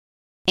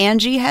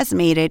Angie has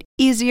made it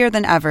easier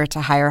than ever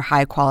to hire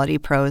high-quality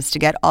pros to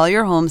get all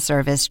your home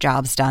service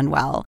jobs done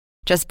well.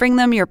 Just bring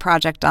them your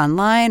project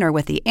online or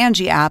with the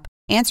Angie app,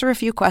 answer a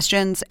few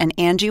questions, and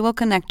Angie will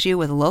connect you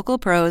with local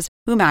pros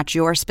who match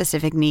your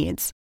specific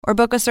needs. Or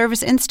book a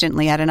service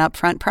instantly at an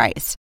upfront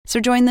price. So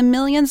join the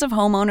millions of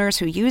homeowners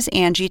who use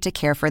Angie to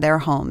care for their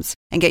homes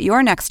and get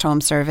your next home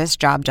service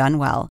job done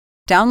well.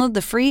 Download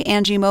the free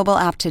Angie mobile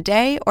app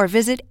today or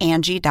visit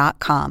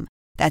Angie.com.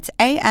 That's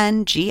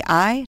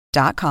ANGI.com.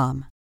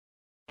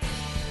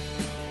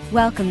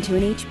 Welcome to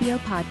an HBO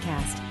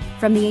podcast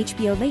from the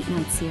HBO Late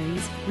Night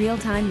series, Real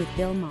Time with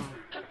Bill Maher.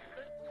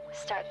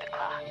 Start the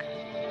clock.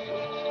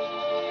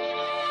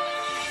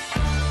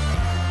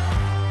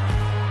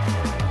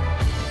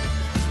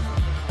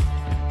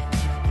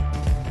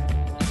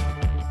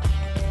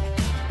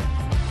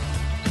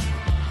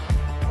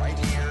 Right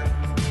here with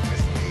me.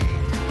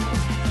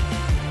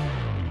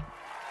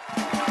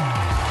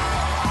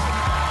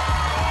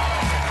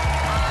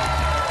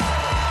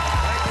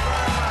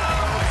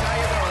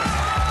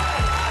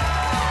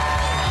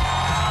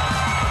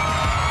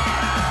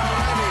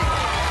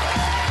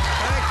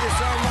 Thank you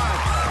so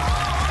much.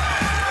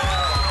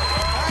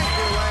 Thank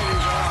you,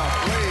 ladies. Oh,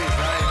 please.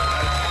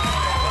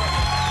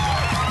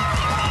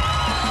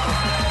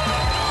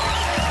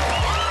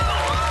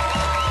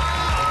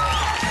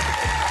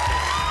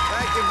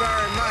 Thank you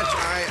very much.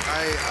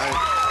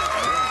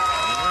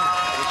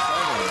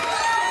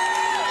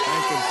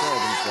 Thank them for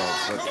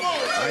themselves. But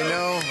I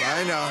know.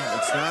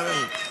 It's not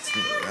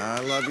I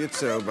love you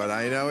too, but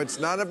I know it's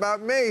not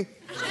about me.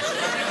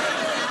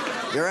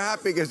 You're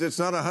happy because it's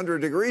not 100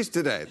 degrees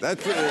today.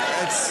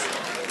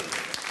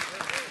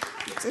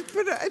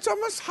 It's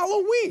almost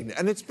Halloween,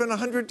 and it's been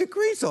 100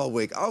 degrees all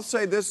week. I'll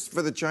say this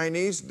for the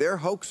Chinese, their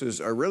hoaxes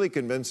are really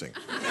convincing.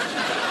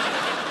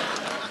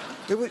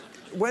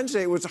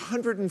 Wednesday, it was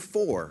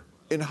 104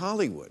 in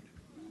Hollywood,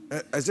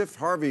 as if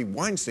Harvey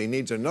Weinstein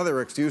needs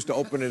another excuse to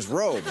open his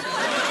robe.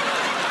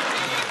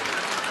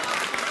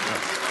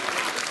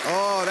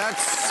 Oh,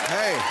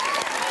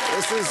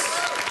 this is...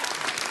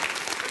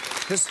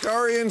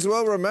 Historians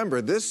will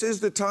remember, this is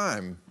the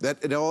time that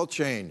it all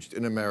changed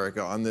in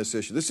America on this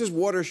issue. This is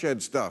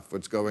watershed stuff,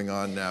 what's going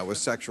on now with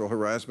sexual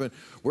harassment.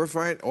 We're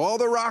finding, all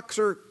the rocks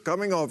are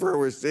coming over.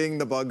 We're seeing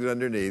the bugs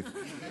underneath.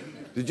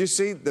 Did you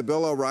see the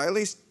Bill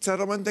O'Reilly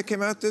settlement that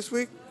came out this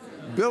week?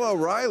 Bill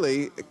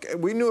O'Reilly,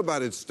 we knew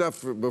about his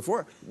stuff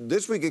before.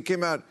 This week it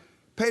came out,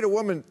 paid a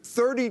woman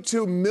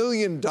 $32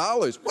 million.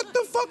 What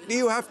the fuck do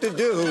you have to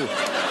do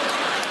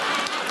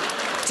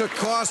to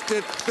cost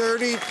it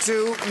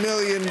 $32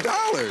 million?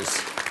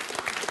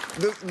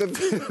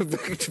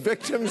 The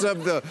victims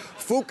of the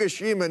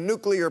Fukushima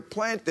nuclear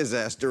plant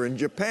disaster in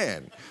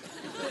Japan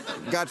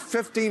got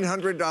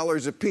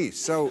 $1,500 apiece.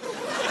 So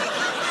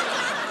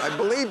I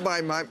believe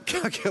by my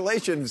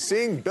calculations,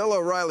 seeing Bill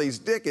O'Reilly's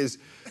dick is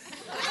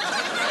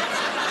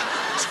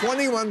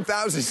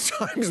 21,000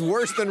 times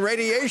worse than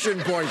radiation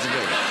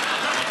poisoning.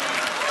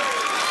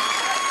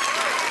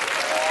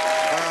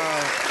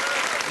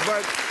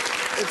 But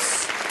it's,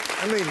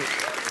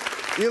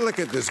 you look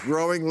at this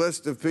growing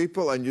list of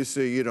people and you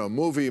see,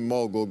 movie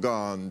mogul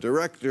gone,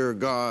 director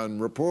gone,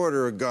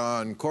 reporter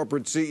gone,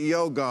 corporate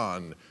CEO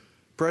gone.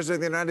 President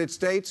of the United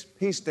States,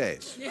 he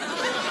stays.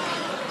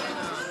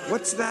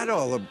 What's that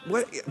all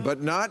about?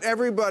 But not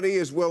everybody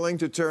is willing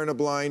to turn a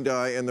blind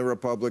eye in the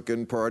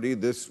Republican Party.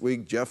 This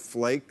week, Jeff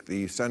Flake,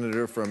 the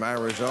senator from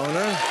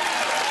Arizona.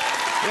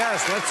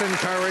 Yes, let's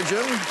encourage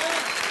him.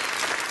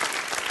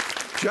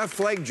 Jeff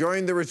Flake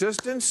joined the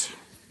resistance.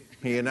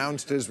 He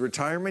announced his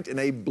retirement in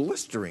a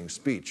blistering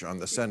speech on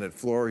the Senate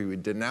floor. He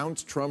would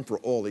denounce Trump for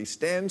all he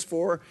stands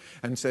for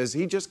and says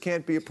he just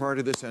can't be a part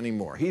of this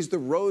anymore. He's the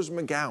Rose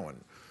McGowan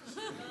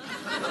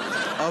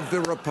of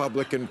the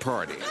Republican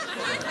Party.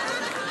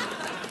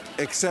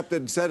 Except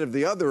instead of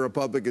the other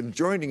Republicans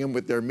joining him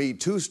with their Me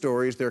Too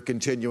stories, they're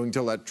continuing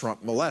to let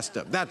Trump molest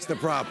him. That's the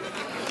problem.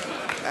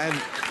 And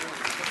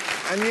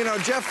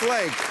Jeff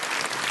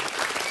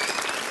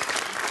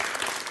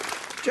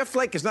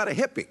Flake is not a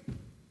hippie.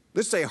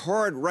 This is a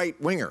hard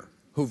right-winger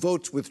who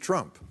votes with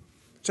Trump.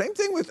 Same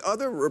thing with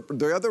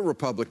the other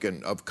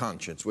Republican of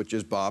conscience, which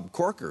is Bob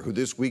Corker, who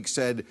this week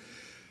said,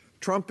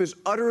 Trump is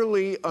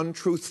utterly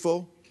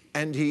untruthful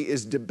and he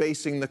is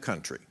debasing the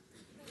country.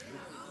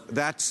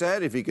 That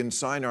said, if he can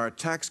sign our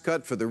tax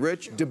cut for the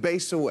rich,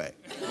 debase away.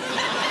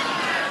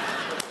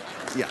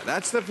 Yeah,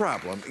 that's the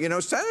problem.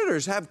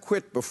 Senators have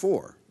quit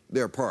before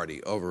their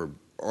party over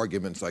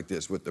arguments like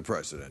this with the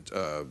president.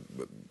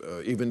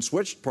 Even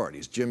switched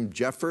parties. Jim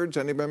Jeffords,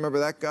 anybody remember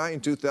that guy in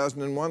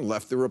 2001?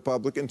 Left the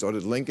Republicans. So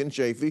did Lincoln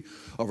Chafee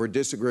over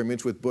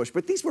disagreements with Bush.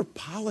 But these were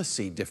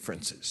policy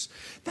differences.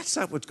 That's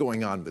not what's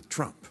going on with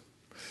Trump.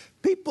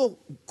 People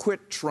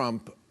quit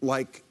Trump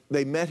like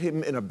they met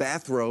him in a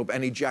bathrobe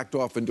and he jacked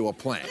off into a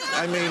plant.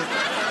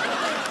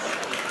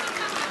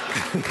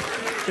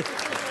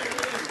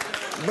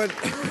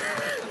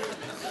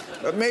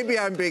 Maybe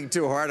I'm being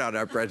too hard on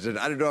our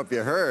president. I don't know if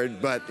you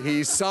heard, but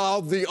he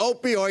solved the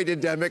opioid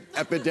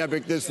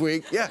epidemic this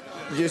week. Yeah,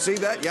 did you see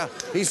that? Yeah,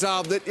 he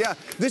solved it. Yeah,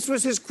 this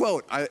was his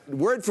quote,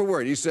 word for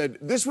word. He said,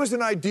 "This was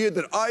an idea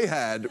that I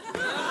had.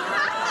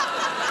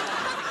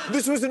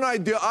 This was an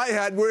idea I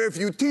had where if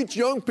you teach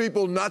young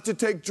people not to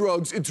take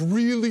drugs, it's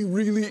really,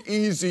 really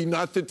easy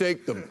not to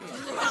take them."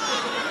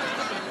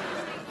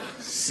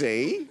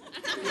 See?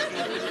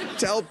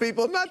 Tell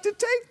people not to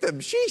take them.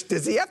 Sheesh,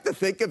 does he have to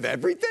think of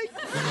everything?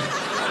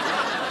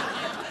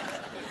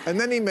 And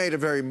then he made a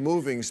very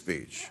moving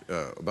speech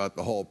about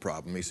the whole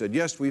problem. He said,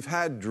 "Yes, we've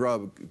had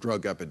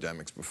drug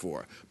epidemics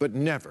before, but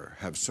never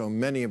have so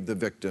many of the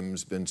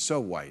victims been so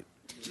white."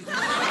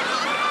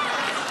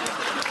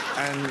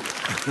 And...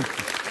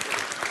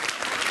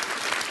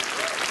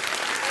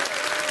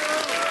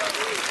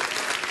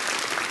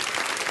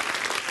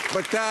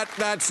 But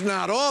that's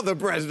not all the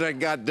president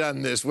got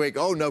done this week.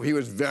 Oh, no, he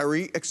was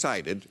very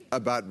excited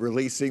about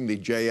releasing the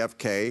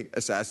JFK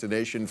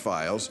assassination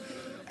files.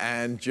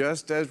 And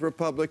just as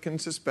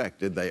Republicans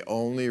suspected, they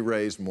only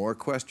raised more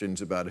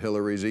questions about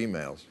Hillary's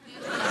emails.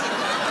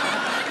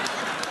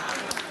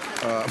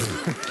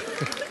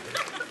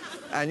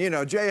 And, you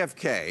know,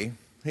 JFK,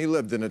 he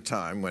lived in a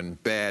time when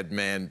bad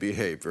man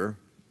behavior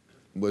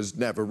was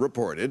never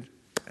reported.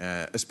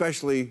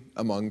 Especially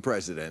among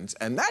presidents.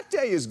 And that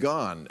day is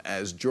gone,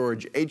 as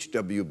George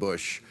H.W.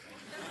 Bush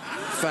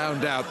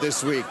found out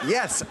this week.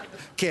 Yes,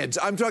 kids,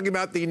 I'm talking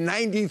about the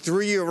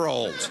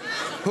 93-year-old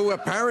who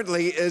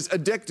apparently is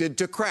addicted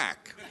to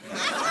crack.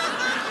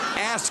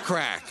 Ass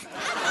crack.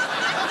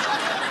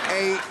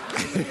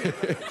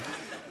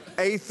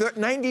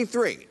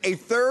 93, a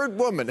third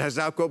woman has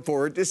now come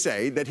forward to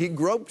say that he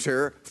groped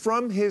her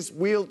from his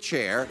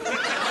wheelchair.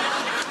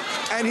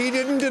 And he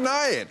didn't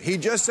deny it. He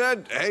just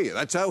said, "Hey,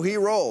 that's how he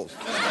rolls."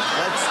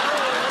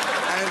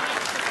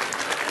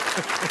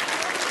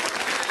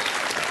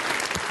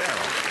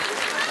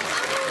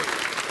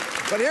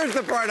 But here's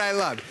the part I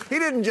love. He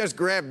didn't just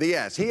grab the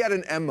S. He had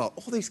an M.O.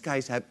 All these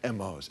guys have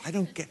M.O.s. I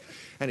don't get...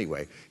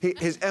 Anyway,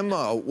 his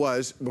M.O.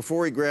 was,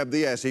 before he grabbed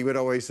the S, he would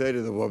always say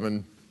to the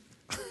woman,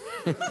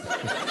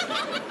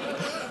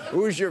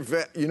 "Who's your...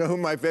 You know who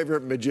my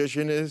favorite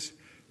magician is?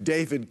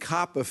 David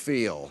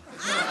Copperfield."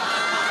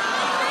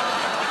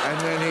 And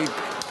then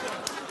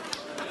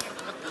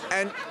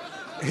and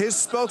his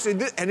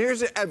spokesman, and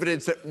here's the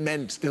evidence that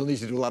men still need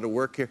to do a lot of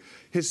work here.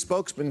 His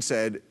spokesman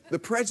said, the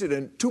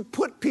president, to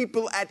put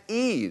people at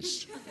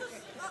ease.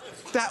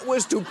 That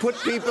was to put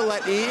people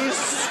at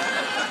ease?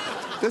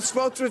 The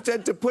spokesman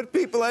said, to put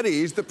people at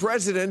ease, the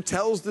president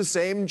tells the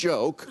same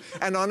joke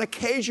and on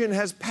occasion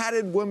has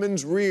patted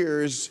women's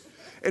rears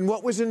in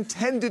what was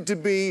intended to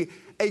be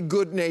a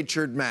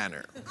good-natured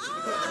manner.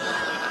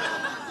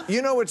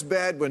 You know it's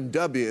bad when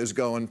W is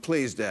going,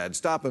 "Please, Dad,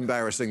 stop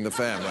embarrassing the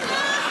family."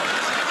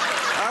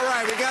 All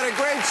right, we got a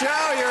great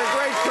show. You're a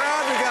great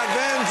crowd. We got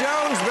Van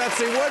Jones,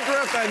 Betsy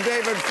Woodruff, and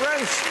David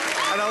French.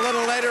 And a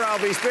little later, I'll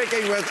be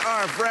speaking with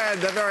our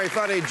friend, the very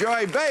funny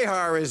Joy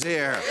Behar is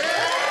here.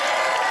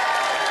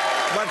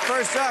 But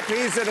first up,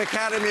 he's an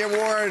Academy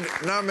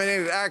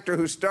Award-nominated actor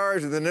who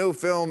stars in the new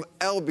film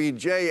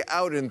LBJ,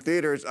 out in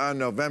theaters on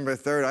November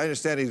 3rd. I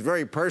understand he's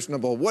very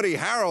personable. Woody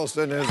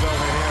Harrelson is over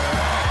here.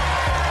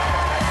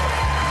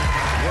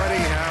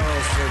 Woody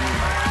Harrelson.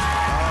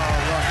 Oh,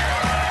 look.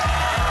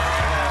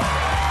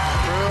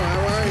 Well,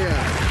 how are you?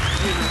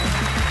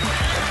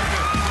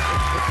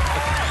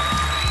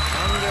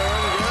 I'm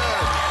doing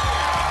good.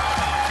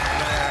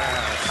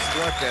 Yes,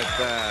 look at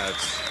that.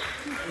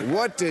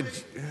 What did...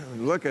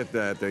 Look at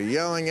that. They're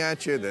yelling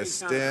at you. They're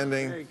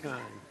standing. Very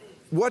kind.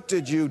 What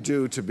did you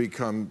do to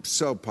become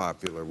so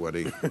popular,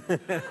 Woody?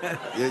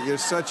 You're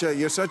such a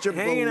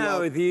Hanging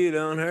out with you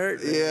don't hurt.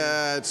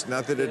 Yeah, it's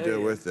nothing to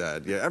do with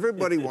that. Yeah,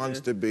 everybody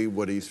wants to be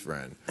Woody's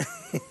friend.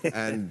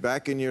 And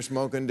back in your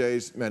smoking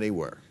days, many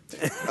were.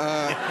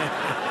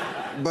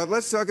 But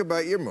let's talk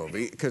about your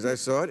movie, because I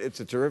saw it. It's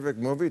a terrific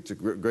movie. It's a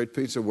great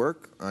piece of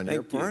work on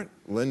your part.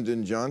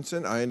 Lyndon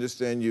Johnson. I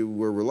understand you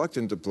were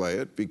reluctant to play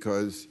it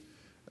because,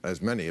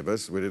 as many of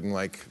us, we didn't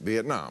like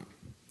Vietnam.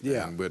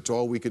 Yeah. And it's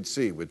all we could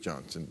see with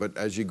Johnson. But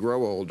as you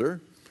grow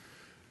older,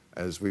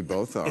 as we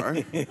both are,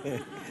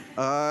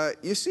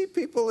 you see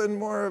people in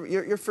more...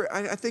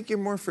 I think you're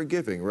more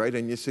forgiving, right?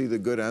 And you see the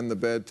good and the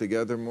bad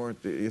together more.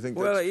 Do you think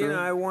that's true? Well, you know,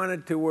 I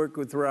wanted to work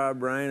with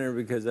Rob Reiner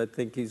because I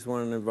think he's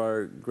one of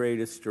our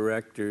greatest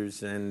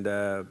directors. And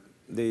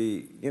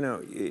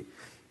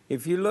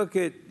if you look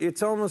at,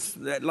 it's almost,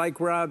 like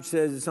Rob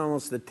says, it's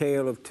almost the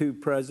tale of two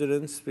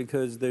presidents,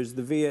 because there's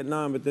the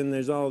Vietnam, but then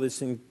there's all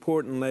this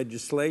important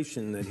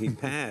legislation that he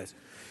passed,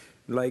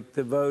 like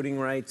the Voting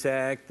Rights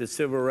Act, the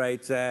Civil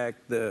Rights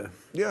Act, the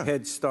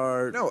Head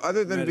Start. No,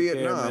 other than Medicare,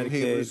 Vietnam,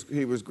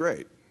 he was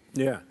great.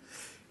 Yeah.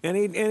 And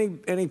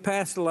he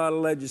passed a lot of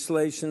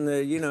legislation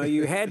that, you know,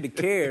 you had to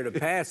care to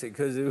pass it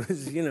because it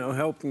was, you know,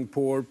 helping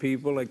poor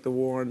people, like the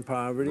war on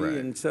poverty. Right.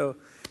 And so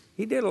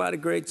he did a lot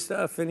of great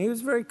stuff, and he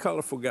was a very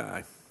colorful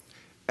guy.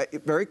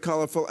 Very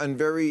colorful and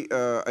very,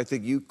 I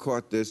think you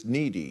caught this,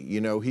 needy.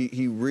 You know,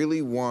 he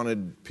really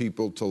wanted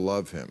people to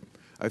love him.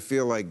 I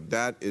feel like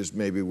that is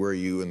maybe where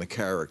you and the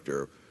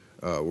character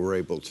were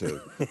able to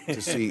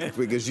see,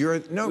 because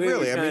you're, no,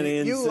 really, I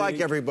mean, you like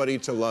everybody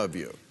to love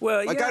you.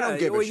 Well, like, yeah, I don't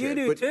give a shit. You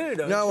do but too,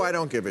 don't no, you? I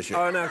don't give a shit.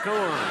 Oh, no, come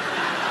on.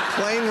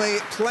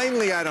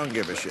 Plainly, I don't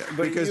give a shit.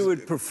 But because you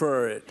would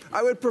prefer it.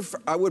 I would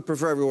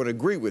prefer everyone to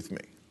agree with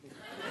me.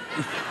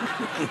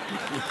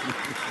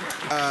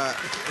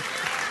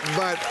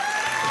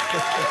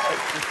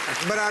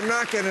 But I'm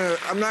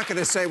not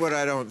gonna say what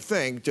I don't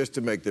think just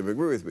to make them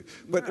agree with me.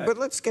 But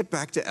let's get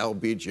back to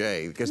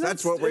LBJ, because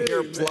that's what we're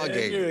here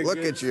plugging. Look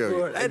at you.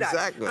 Sport.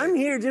 Exactly. I'm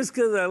here just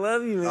because I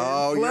love you, man.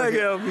 Oh, Plug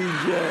you're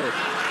LBJ.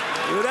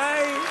 Would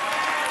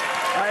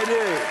I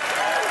do.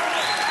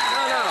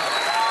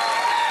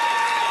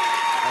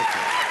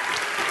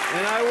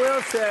 And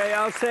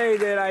I'll say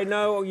that I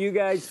know you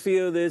guys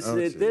feel this,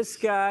 that this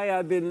guy,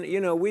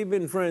 we've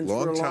been friends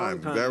for a long time.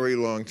 Very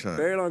long time.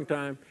 Very long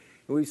time.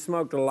 We've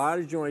smoked a lot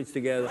of joints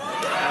together.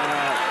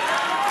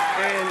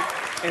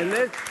 And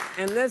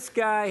this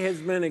guy has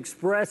been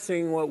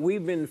expressing what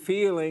we've been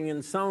feeling,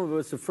 and some of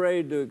us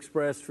afraid to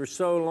express for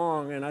so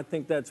long, and I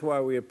think that's why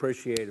we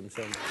appreciate him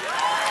so much.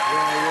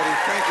 Well, Woody,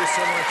 thank you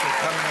so much for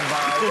coming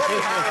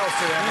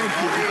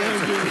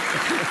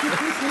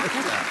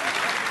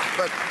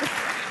by.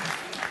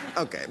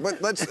 Okay, but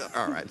let's.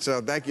 All right.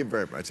 So thank you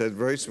very much. That's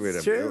very sweet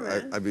of you.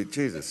 I mean,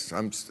 Jesus,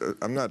 I'm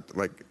not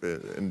like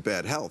in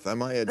bad health,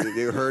 am I?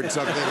 You heard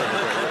something?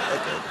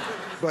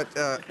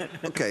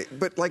 Okay,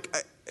 but like,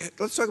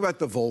 let's talk about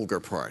the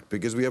vulgar part,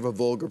 because we have a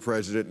vulgar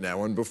president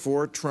now, and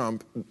before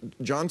Trump,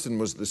 Johnson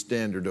was the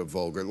standard of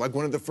vulgar. Like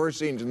one of the first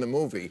scenes in the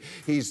movie,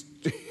 he's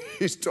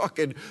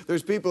talking.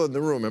 There's people in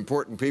the room,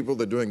 important people.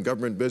 They're doing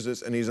government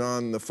business, and he's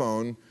on the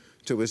phone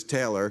to his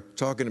tailor,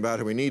 talking about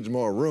how he needs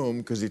more room,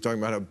 because he's talking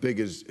about how big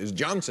his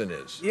Johnson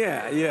is.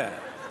 Yeah.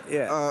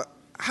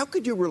 How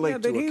could you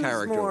relate to a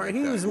character like that?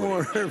 He was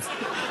more.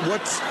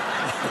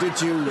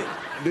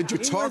 Did you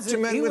talk to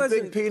men with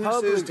big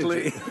penises?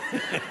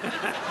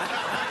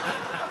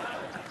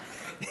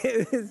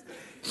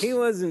 He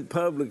wasn't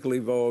publicly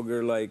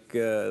vulgar like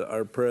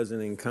our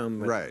president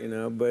incumbent, right? You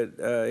know, but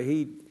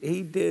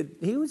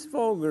he was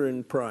vulgar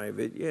in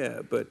private,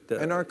 yeah. But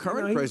and our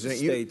current president,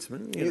 he's a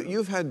statesman.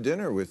 You've had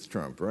dinner with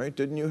Trump, right?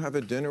 Didn't you have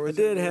a dinner with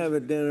him? I did have a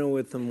dinner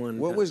with him one time.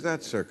 What was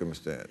that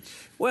circumstance?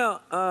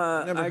 Well,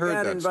 I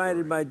got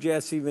invited by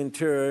Jesse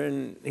Ventura,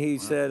 and he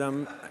said,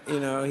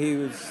 he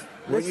was.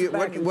 What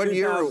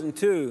year?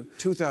 2002.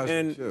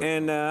 2002.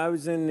 And I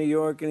was in New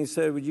York, and he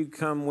said, "Would you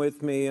come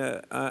with me?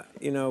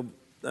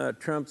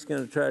 Trump's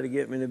going to try to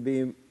get me to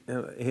be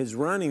his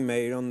running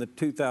mate on the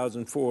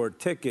 2004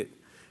 ticket,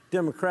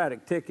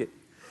 Democratic ticket."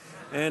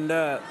 And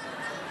so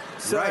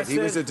right, I said, he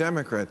was a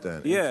Democrat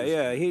then.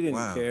 Yeah, he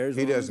didn't care.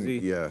 He doesn't.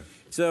 Yeah.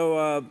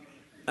 So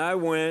I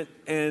went,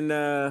 and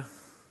it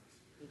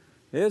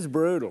was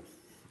brutal.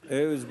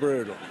 It was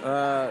brutal.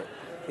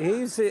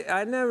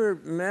 I never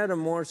met a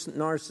more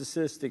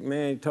narcissistic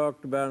man. He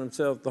talked about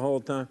himself the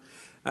whole time.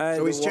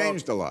 So he's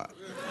changed a lot.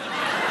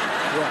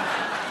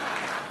 Yeah.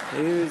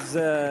 He was,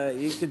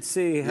 you could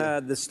see how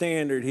the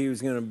standard he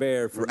was going to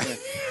bear from that.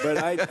 But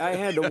I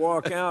had to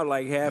walk out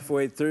like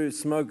halfway through,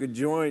 smoke a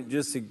joint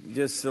just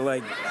to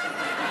like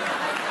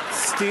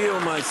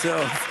steel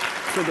myself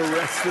for the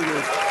rest of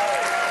this.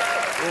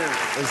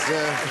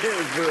 It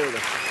was brutal.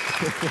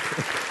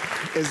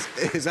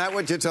 Is that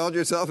what you told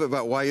yourself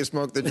about why you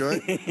smoked the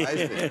joint? I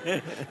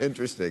see.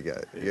 Interesting.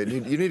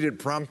 You needed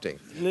prompting.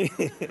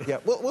 Yeah.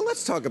 Well,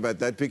 let's talk about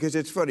that, because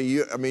it's funny.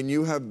 You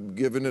have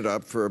given it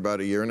up for about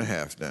a year and a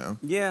half now.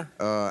 Yeah.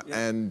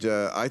 And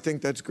I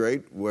think that's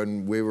great.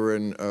 When we were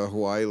in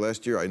Hawaii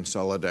last year, in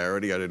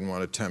solidarity, I didn't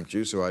want to tempt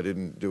you, so I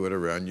didn't do it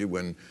around you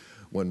when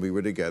we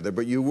were together,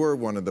 but you were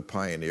one of the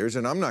pioneers,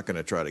 and I'm not going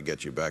to try to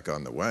get you back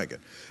on the wagon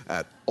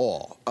at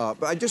all.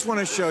 But I just want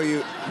to show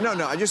you,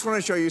 I just want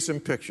to show you some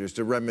pictures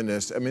to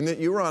reminisce. I mean,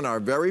 you were on our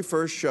very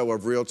first show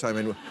of Real Time,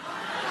 and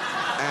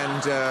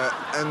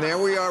there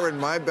we are in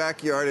my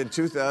backyard in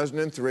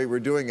 2003. We're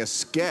doing a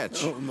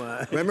sketch. Oh,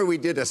 my. Remember we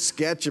did a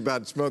sketch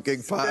about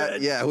smoking pot?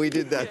 Yeah, we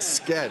did that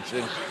sketch.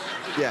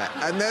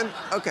 And then,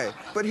 okay,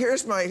 but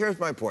here's my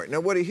point. Now,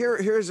 Woody,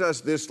 here's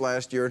us this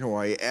last year in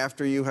Hawaii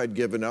after you had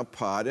given up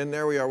pot, and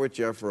there we are with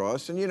Jeff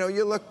Ross, and you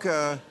look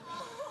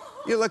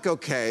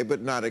okay,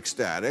 but not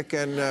ecstatic,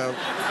 and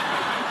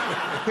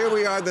here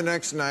we are the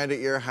next night at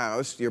your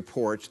house, your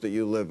porch that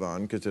you live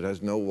on, because it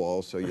has no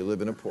walls, so you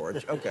live in a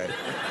porch. Okay.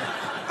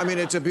 I mean,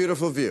 it's a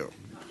beautiful view.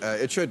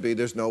 It should be.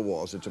 There's no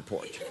walls. It's a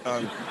porch.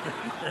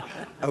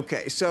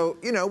 Okay, so,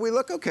 we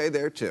look okay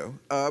there, too.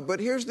 But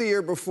here's the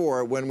year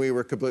before when we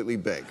were completely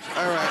baked.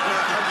 All right,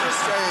 now,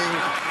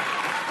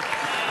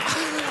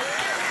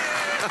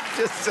 I'm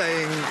just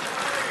saying...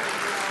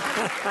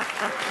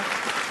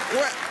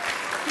 Well,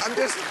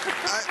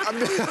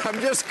 I'm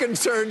just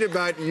concerned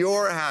about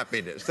your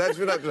happiness. That's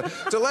what I'm saying.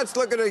 So let's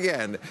look at it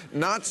again.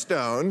 Not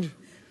stoned.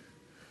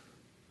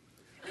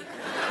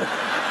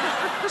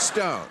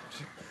 Stoned.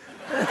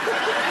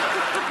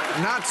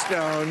 Not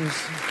stones.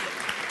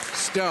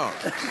 Stones.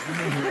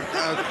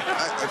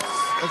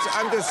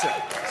 I'm just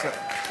saying. So,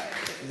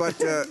 but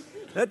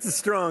That's a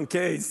strong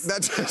case.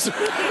 that's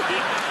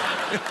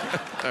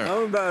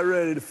I'm about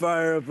ready to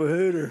fire up a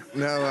hooter.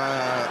 no.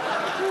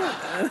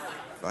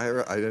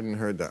 I didn't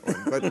heard that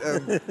one,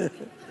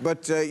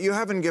 but you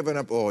haven't given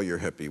up all your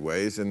hippie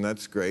ways, and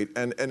that's great.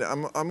 And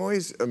I'm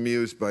always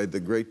amused by the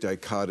great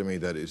dichotomy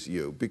that is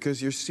you,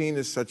 because you're seen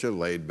as such a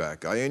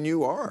laid-back guy, and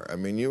you are. I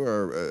mean, you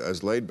are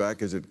as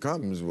laid-back as it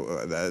comes,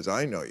 as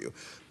I know you.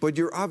 But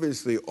you're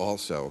obviously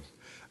also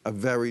a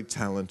very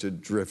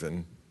talented,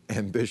 driven,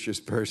 ambitious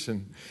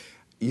person.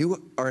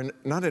 You are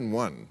not in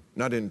one,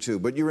 not in two,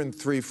 but you're in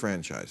 3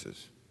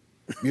 franchises.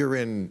 You're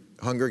in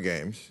Hunger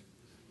Games.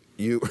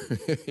 You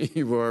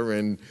are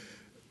in,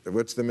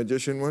 what's the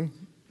magician one?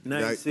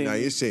 Now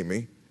You See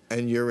Me.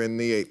 And you're in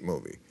the Ape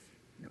movie,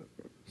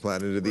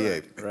 Planet of the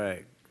Apes.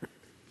 Right.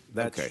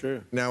 That's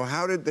true. Now,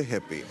 how did this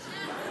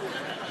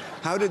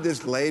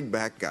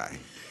laid-back guy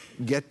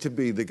get to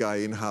be the guy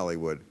in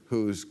Hollywood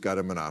who's got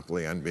a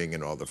monopoly on being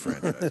in all the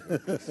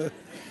franchises?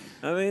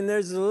 I mean,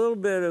 there's a little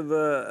bit of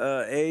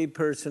a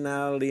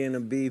personality and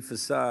a B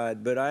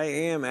facade, but I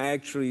am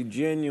actually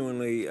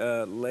genuinely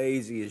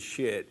lazy as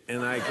shit,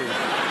 and I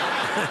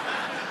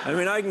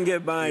can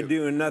get by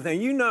doing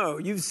nothing. You know,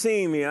 you've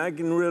seen me. I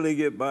can really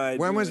get by.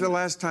 When was the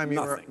last time you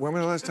nothing. were? When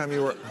was the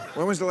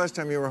last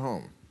time you were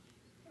home?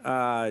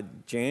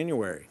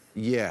 January.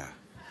 Yeah.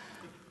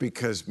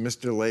 Because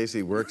Mr.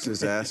 Lazy works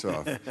his ass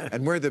off.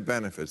 And we're the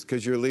benefits,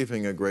 because you're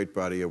leaving a great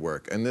body of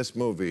work. And this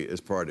movie is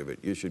part of it.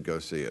 You should go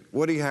see it.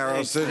 Woody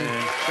Harrelson. Thank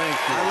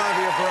you. I love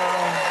you, bro.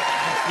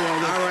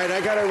 All right, I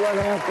got to run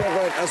off,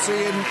 but I'll see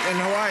you in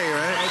Hawaii,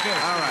 right? Okay.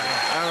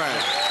 All right.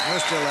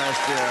 Missed you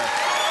last year.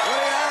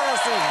 Woody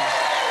Harrelson.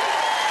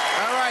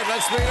 All right,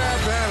 let's meet our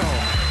panel.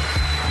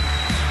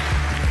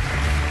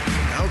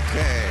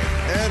 Okay,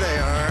 there they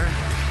are.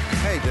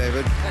 Hey,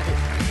 David.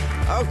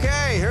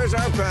 Okay, here's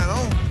our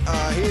panel.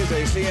 He is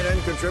a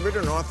CNN contributor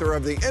and author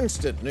of the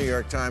instant New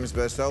York Times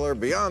bestseller,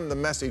 Beyond the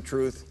Messy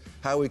Truth,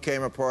 How We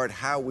Came Apart,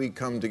 How We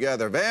Come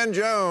Together. Van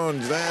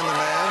Jones, Van the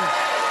man.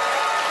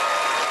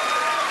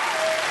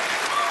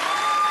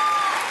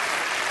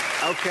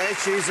 Okay,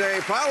 she's a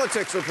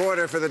politics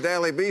reporter for the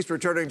Daily Beast,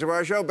 returning to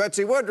our show,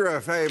 Betsy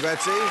Woodruff. Hey,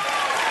 Betsy.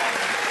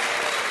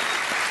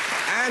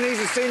 And he's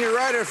a senior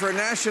writer for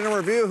National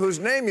Review, whose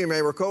name you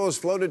may recall is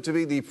floated to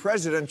be the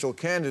presidential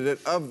candidate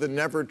of the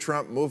Never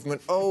Trump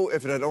movement. Oh,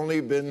 if it had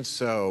only been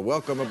so.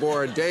 Welcome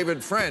aboard,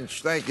 David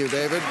French. Thank you,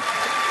 David.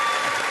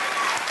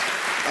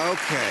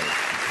 Okay.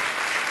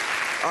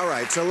 All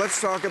right, so let's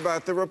talk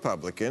about the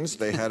Republicans.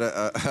 They had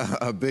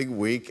a big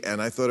week,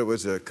 and I thought it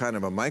was a kind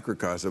of a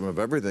microcosm of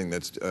everything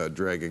that's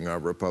dragging our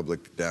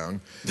republic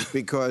down,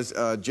 because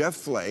Jeff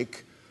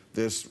Flake,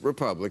 this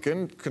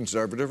Republican,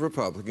 conservative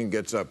Republican,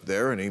 gets up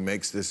there and he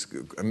makes this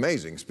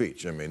amazing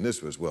speech. I mean,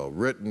 this was well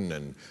written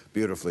and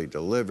beautifully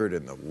delivered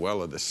in the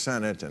well of the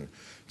Senate, and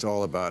it's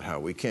all about how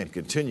we can't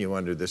continue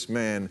under this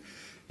man.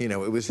 You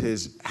know, it was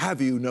his "Have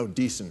you no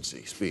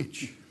decency"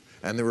 speech.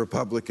 And the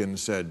Republicans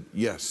said,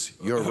 yes,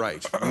 you're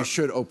right. You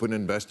should open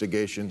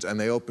investigations, and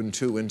they opened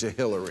 2 into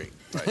Hillary.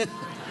 Right.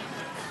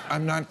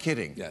 I'm not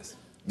kidding. Yes.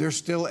 They're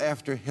still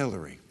after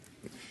Hillary.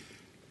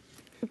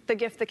 The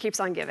gift that keeps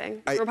on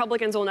giving.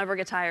 Republicans will never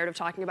get tired of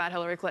talking about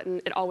Hillary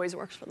Clinton. It always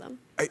works for them.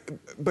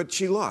 But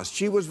she lost.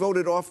 She was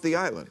voted off the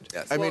island.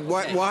 Yes. I mean,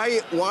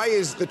 why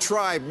is the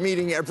tribe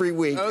meeting every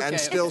week and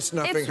still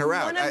snuffing her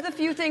out? It's one of the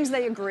few things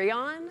they agree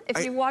on.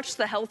 If you watch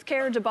the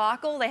healthcare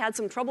debacle, they had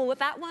some trouble with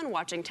that one.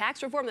 Watching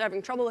tax reform, they're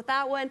having trouble with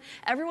that one.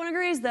 Everyone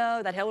agrees,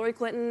 though, that Hillary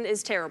Clinton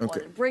is terrible.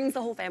 Okay. And it brings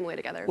the whole family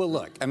together. Well,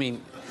 look, I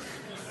mean,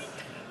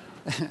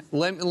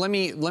 let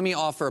me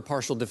offer a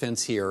partial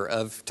defense here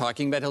of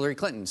talking about Hillary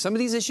Clinton. Some of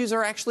these issues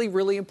are actually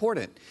really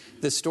important.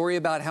 The story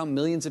about how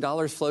millions of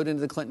dollars flowed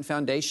into the Clinton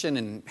Foundation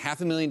and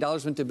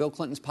 $500,000 went to Bill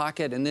Clinton's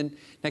pocket, and then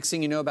next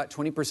thing you know, about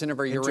 20% of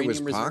our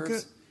uranium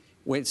reserves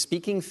went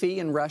speaking fee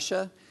in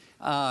Russia.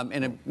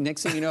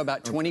 Next thing you know,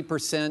 about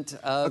 20%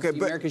 of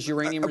America's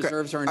uranium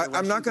reserves are under Russian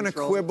I'm not going to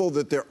control. quibble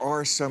that there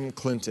are some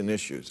Clinton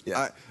issues.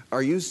 Yes.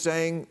 Are you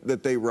saying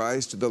that they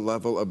rise to the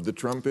level of the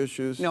Trump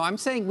issues? No, I'm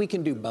saying we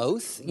can do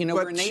both. You know,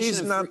 But we're a nation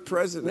she's of not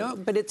president. No,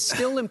 but it's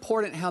still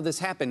important how this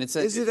happened. Is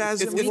it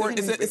as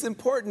important? It's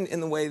important in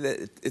the way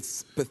that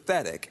it's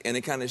pathetic, and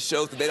it kind of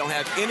shows that they don't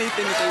have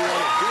anything that they want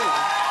to do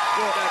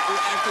that will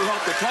actually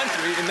help the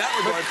country. In that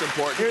regard, it's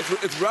important.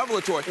 It's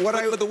revelatory.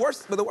 But the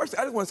worst,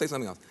 I just want to say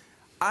something else.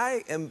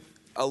 I am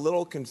a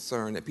little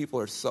concerned that people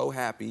are so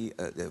happy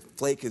that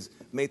Flake has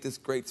made this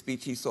great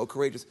speech. He's so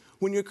courageous.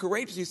 When you're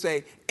courageous, you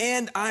say,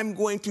 and I'm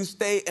going to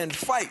stay and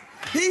fight.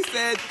 He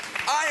said,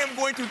 I am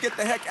going to get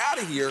the heck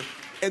out of here.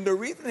 And the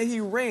reason that he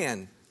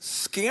ran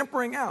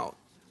scampering out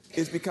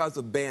is because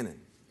of Bannon.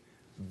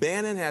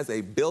 Bannon has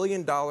a $1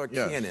 billion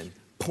cannon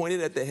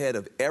pointed at the head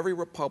of every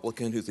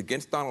Republican who's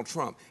against Donald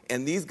Trump.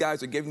 And these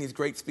guys are giving these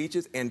great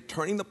speeches and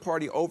turning the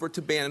party over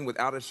to Bannon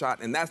without a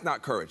shot. And that's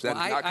not courage. That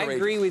is not courageous. I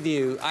agree with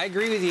you. I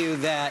agree with you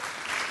that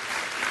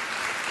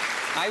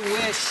I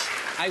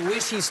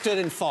wish he stood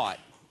and fought.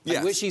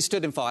 I wish he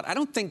stood and fought. I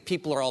don't think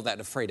people are all that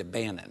afraid of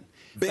Bannon.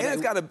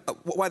 Bannon's got a...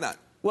 why not?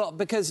 Well,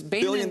 because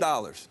Bannon... $1 billion.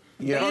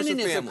 Bannon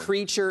is a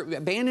creature.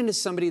 Bannon is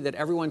somebody that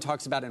everyone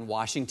talks about in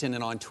Washington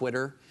and on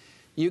Twitter.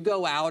 You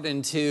go out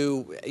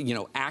into,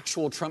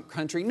 actual Trump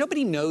country.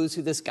 Nobody knows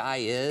who this guy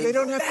is. They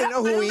don't have to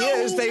know who he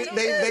is.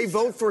 They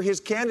vote for his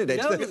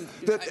candidates.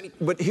 No,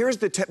 but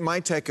here's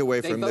my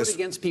takeaway from this. They vote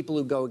against people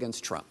who go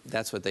against Trump.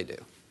 That's what they do.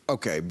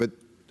 Okay, but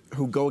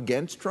who go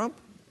against Trump?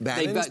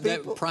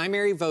 The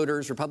primary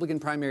voters, Republican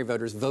primary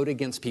voters, vote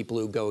against people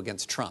who go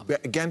against Trump.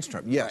 Against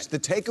Trump, yes. Right. The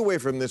takeaway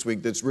from this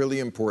week that's really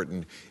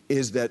important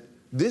is that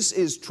this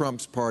is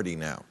Trump's party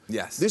now.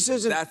 Yes. This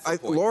isn't. That's the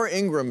point. Laura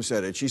Ingraham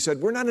said it. She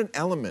said, "We're not an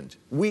element.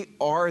 We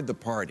are the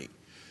party."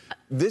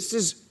 This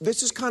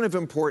is kind of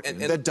important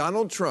that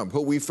Donald Trump,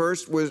 who we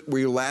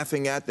were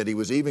laughing at that he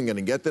was even going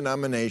to get the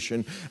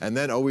nomination, and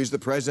then he's the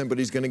president, but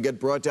he's going to get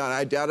brought down.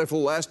 I doubt if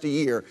it'll last a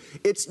year.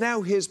 It's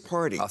now his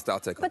party. I'll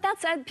take But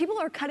that said, people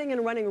are cutting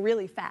and running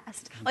really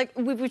fast. Like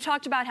we've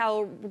talked about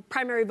how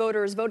primary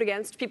voters vote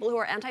against people who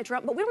are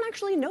anti-Trump, but we don't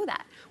actually know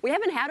that. We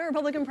haven't had a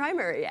Republican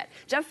primary yet.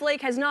 Jeff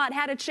Flake has not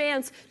had a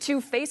chance to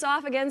face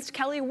off against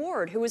Kelly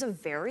Ward, who is a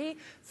very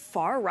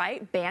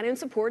far-right,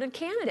 Bannon-supported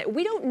candidate.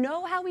 We don't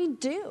know how we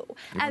do.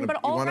 But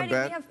already we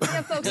have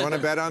folks. You want to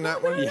bet on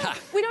that one? Yeah.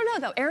 We don't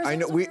know, though.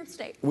 Arizona's a weird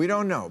state. We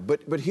don't know.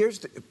 But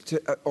here's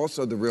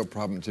also the real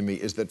problem to me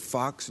is that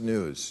Fox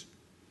News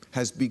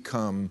has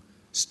become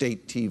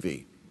state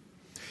TV.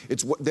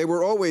 They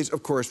were always,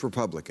 of course,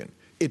 Republican.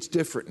 It's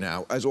different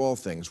now, as all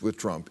things with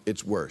Trump.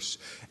 It's worse.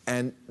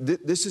 And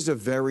this is a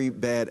very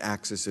bad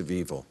axis of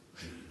evil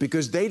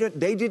because they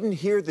didn't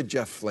hear the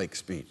Jeff Flake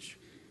speech.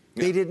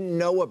 They didn't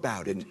know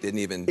about it. Didn't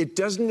even... It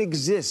doesn't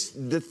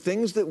exist. The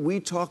things that we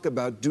talk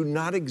about do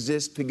not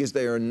exist because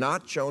they are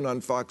not shown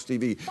on Fox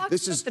TV.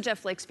 Fox took the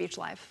Jeff Flake speech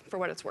live, for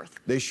what it's worth.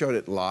 They showed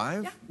it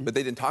live? Yeah. But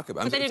they didn't talk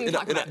about it. But they didn't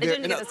talk about it. They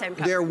didn't get the same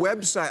coverage. Their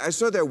website, I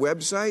saw their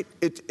website.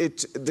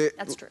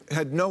 That's true.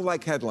 Had no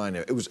headline.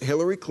 It was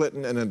Hillary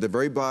Clinton, and at the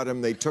very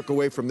bottom, they took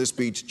away from the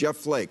speech, Jeff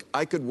Flake.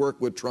 I could work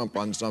with Trump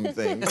on some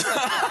things.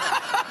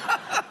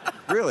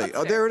 Really?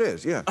 Oh, there it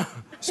is, yeah.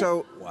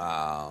 So...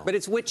 Wow. But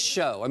it's which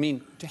show? I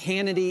mean,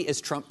 Hannity is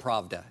Trump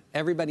Pravda.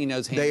 Everybody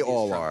knows Hannity They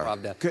all is Trump are.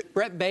 Pravda.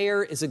 Brett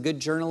Behar is a good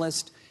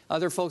journalist.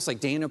 Other folks like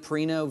Dana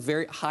Perino,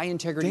 very high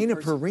integrity Dana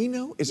person.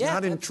 Perino is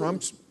not in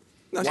Trump's...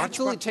 No,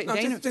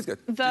 Dana. She's good.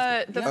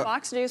 The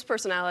Fox News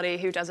personality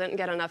who doesn't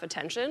get enough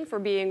attention for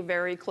being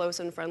very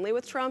close and friendly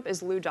with Trump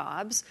is Lou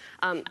Dobbs.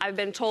 I've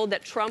been told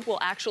that Trump will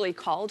actually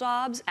call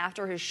Dobbs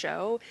after his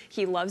show.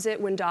 He loves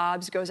it when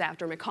Dobbs goes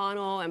after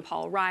McConnell and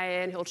Paul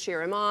Ryan. He'll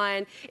cheer him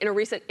on. In a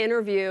recent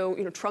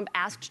interview, Trump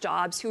asked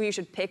Dobbs who he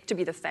should pick to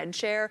be the Fed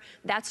chair.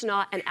 That's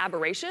not an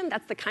aberration.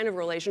 That's the kind of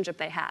relationship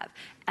they have.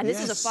 And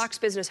this is a Fox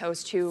Business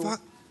host who...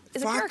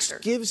 Fox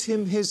gives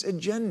him his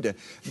agenda.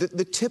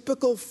 The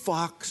typical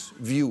Fox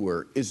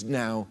viewer is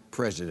now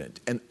president.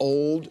 An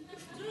old,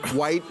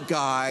 white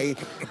guy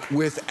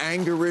with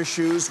anger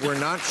issues. We're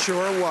not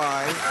sure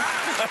why.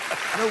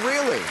 No,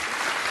 really.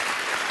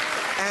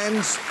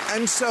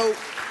 And so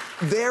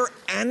their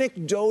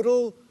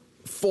anecdotal,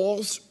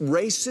 false,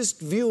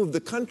 racist view of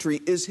the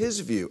country is his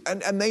view.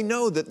 And they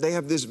know that they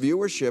have this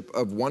viewership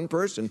of one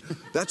person.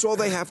 That's all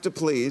they have to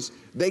please.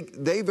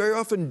 They very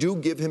often do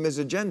give him his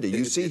agenda.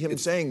 You see him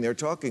saying their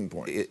talking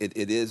points.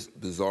 It is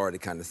bizarre to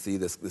kind of see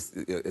this.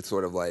 It's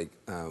sort of like,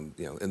 in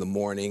the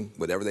morning,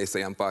 whatever they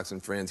say on Fox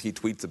and Friends, he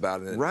tweets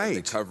about it and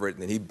they cover it,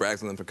 and then he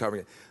brags on them for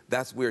covering it.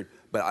 That's weird.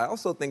 But I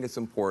also think it's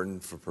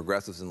important for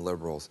progressives and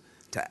liberals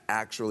to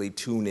actually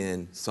tune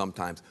in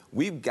sometimes.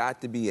 We've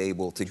got to be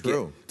able to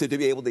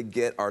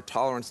get our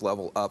tolerance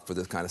level up for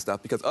this kind of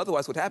stuff, because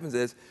otherwise what happens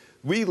is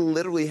we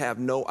literally have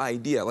no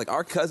idea. Like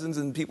our cousins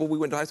and people we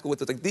went to high school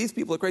with, it's like these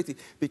people are crazy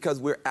because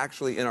we're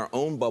actually in our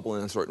own bubble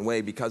in a certain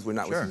way because we're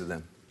not listening to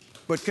them.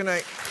 But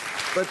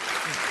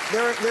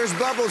there's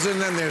bubbles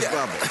and then there's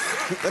bubbles.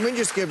 Let me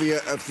just give you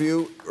a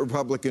few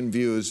Republican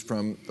views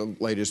from the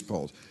latest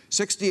polls.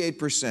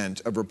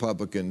 68% of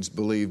Republicans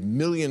believe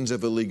millions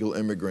of illegal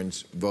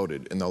immigrants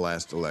voted in the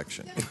last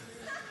election.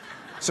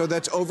 So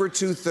that's over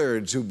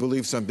 2/3 who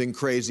believe something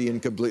crazy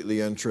and completely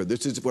untrue.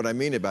 This is what I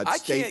mean about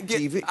state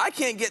TV. I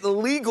can't get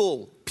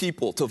legal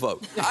people to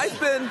vote. I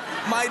spend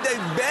my day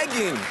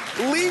begging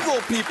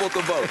legal people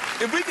to vote.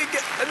 If we could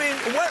get,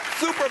 what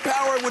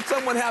superpower would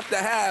someone have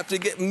to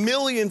get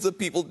millions of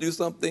people to do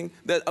something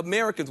that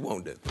Americans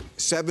won't do?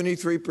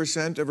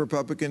 73% of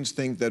Republicans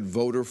think that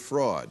voter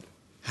fraud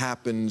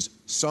happens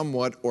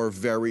somewhat or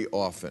very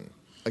often.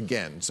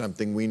 Again,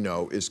 something we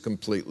know is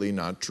completely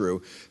not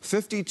true.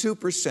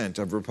 52%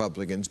 of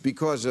Republicans,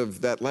 because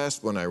of that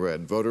last one I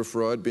read, voter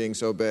fraud being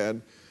so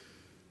bad,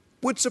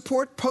 would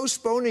support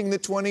postponing the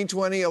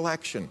 2020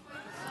 election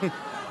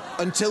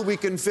until we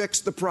can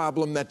fix the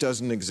problem that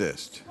doesn't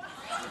exist.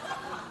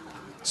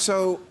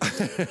 So...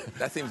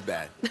 That seems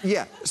bad.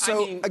 Yeah,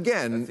 so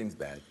again... That seems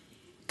bad.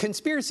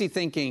 conspiracy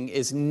thinking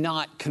is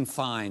not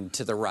confined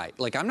to the right.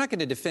 Like, I'm not going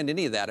to defend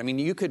any of that. I mean,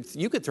 you could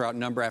throw out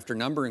number after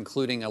number,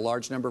 including a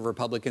large number of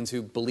Republicans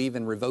who believe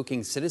in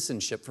revoking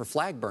citizenship for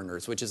flag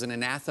burners, which is an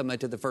anathema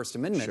to the First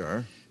Amendment.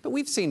 Sure. But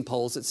we've seen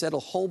polls that said a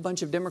whole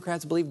bunch of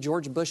Democrats believe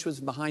George Bush was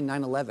behind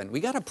 9/11. We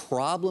got a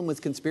problem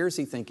with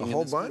conspiracy thinking. A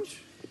whole bunch?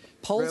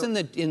 Polls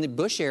Really? in the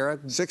Bush era,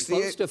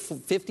 68? close to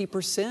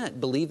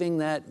 50% believing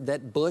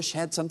that Bush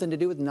had something to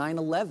do with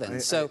 9/11.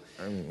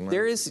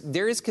 There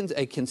is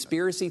a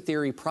conspiracy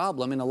theory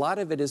problem, and a lot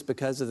of it is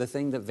because of the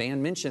thing that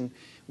Van mentioned.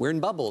 We're in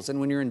bubbles,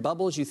 and when you're in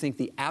bubbles, you think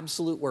the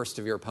absolute worst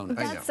of your opponent.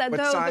 That said, But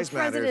though, the size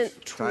president matters.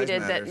 Size tweeted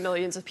that matters.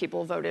 millions of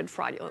people voted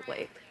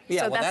fraudulently.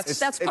 Yeah, so well,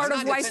 that's part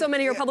of why so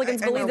many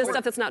Republicans believe this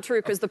stuff that's not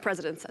true, because the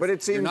president says But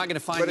it seems, you're not going to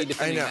find me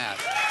defending that.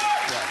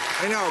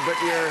 I know, but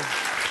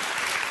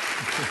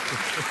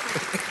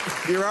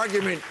your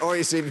argument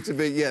always seems to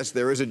be, yes,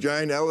 there is a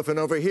giant elephant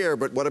over here,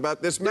 but what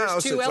about this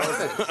mouse? There's two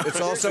elephants.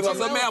 It's also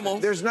a mammal.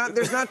 There's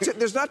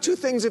not two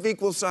things of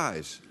equal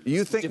size.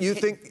 You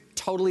think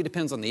Totally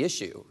depends on the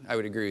issue. I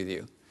would agree with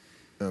you.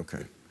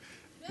 Okay.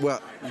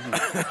 Well,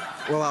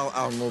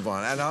 I'll move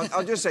on, and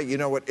I'll just say, you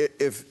know what?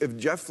 If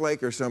Jeff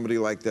Flake or somebody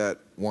like that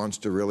wants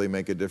to really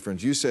make a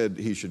difference, you said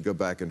he should go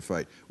back and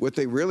fight. What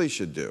they really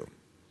should do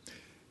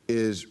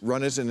is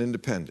run as an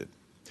independent.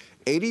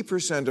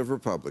 80% of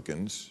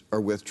Republicans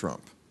are with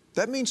Trump.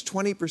 That means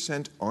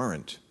 20%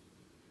 aren't.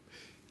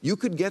 You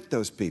could get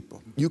those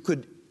people. You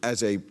could,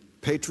 as a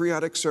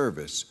patriotic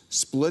service,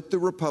 split the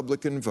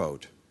Republican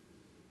vote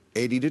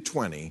 80 to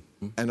 20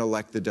 and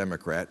elect the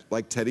Democrat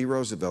like Teddy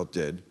Roosevelt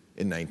did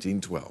in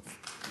 1912.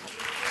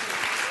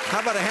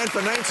 How about a hand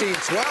for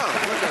 1912?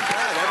 Look at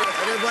that.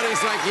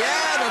 Everybody's like,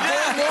 yeah, the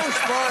Bull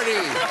Moose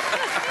Party.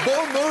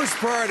 Bull Moose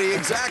Party,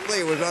 exactly.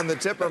 It was on the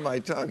tip of my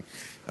tongue.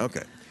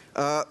 Okay.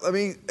 Let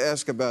me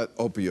ask about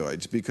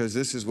opioids, because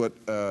this is what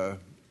the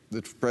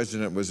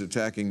president was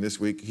attacking this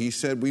week. He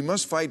said we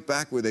must fight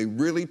back with a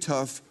really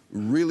tough,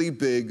 really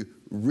big,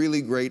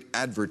 really great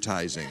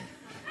advertising.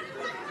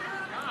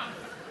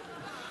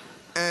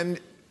 And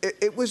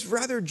it was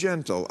rather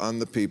gentle on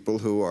the people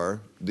who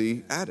are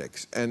the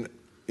addicts. And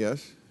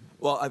yes?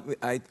 Well,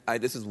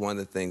 this is one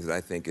of the things that I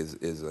think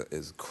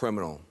is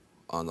criminal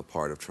on the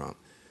part of Trump.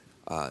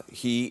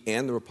 He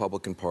and the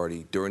Republican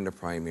Party during the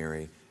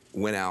primary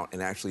went out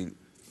and actually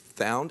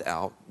found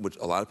out, which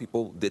a lot of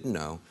people didn't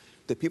know,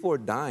 that people are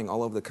dying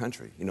all over the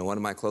country. You know, one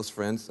of my close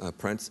friends,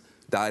 Prince,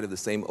 died of the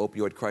same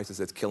opioid crisis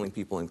that's killing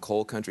people in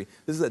coal country.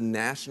 This is a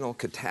national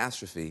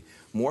catastrophe.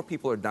 More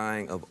people are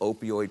dying of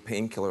opioid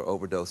painkiller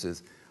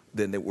overdoses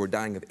than they were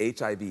dying of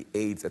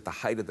HIV/AIDS at the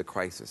height of the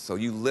crisis. So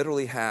you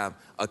literally have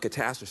a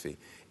catastrophe.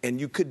 And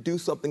you could do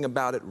something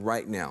about it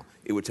right now.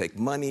 It would take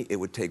money, it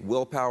would take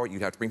willpower,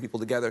 you'd have to bring people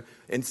together.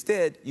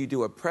 Instead, you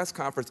do a press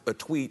conference, a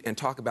tweet, and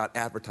talk about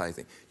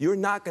advertising. You're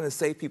not going to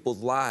save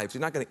people's lives.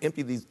 You're not going to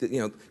empty these,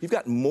 you've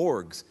got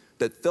morgues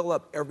that fill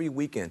up every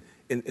weekend.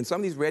 In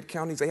some of these red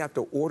counties, they have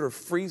to order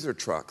freezer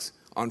trucks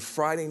on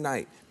Friday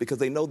night because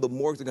they know the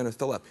morgues are going to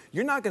fill up.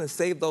 You're not going to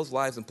save those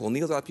lives and pull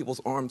needles out of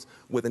people's arms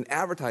with an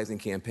advertising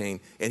campaign,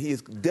 and he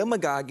is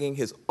demagoguing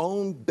his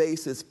own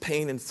base's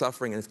pain and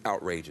suffering, and it's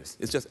outrageous.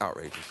 It's just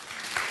outrageous.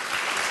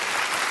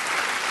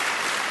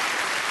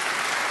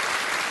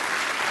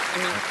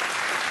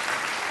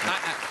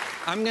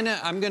 I mean,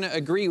 I'm gonna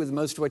agree with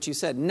most of what you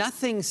said.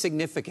 Nothing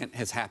significant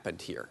has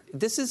happened here.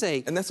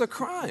 And that's a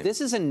crime. This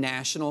is a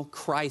national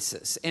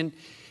crisis, and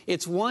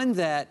it's one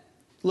that,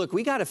 look,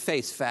 we got to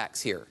face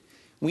facts here.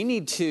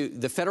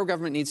 The federal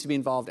government needs to be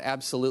involved,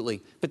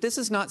 absolutely. But this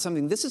is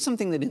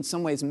something that in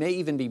some ways may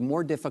even be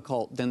more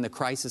difficult than the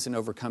crisis in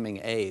overcoming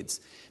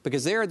AIDS.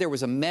 Because there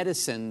was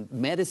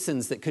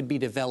medicines that could be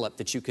developed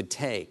that you could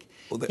take.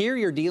 Here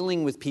you're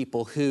dealing with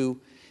people who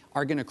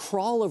are going to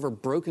crawl over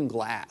broken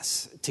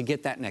glass to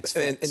get that next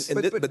fix.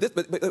 But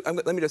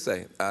let me just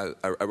say, I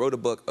wrote a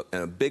book,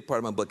 and a big part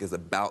of my book is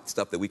about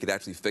stuff that we could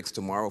actually fix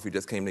tomorrow if we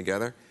just came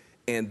together.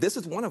 And this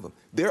is one of them.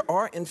 There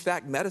are, in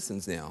fact,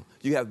 medicines now.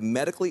 You have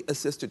medically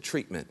assisted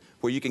treatment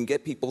where you can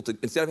get people to,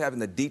 instead of having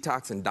the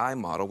detox and die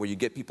model where you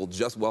get people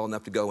just well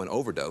enough to go and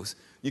overdose,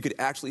 you could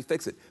actually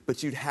fix it.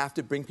 But you'd have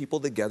to bring people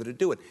together to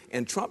do it.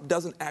 And Trump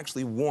doesn't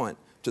actually want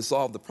to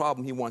solve the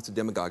problem. He wants to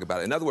demagogue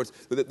about it. In other words,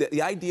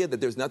 the idea that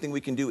there's nothing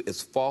we can do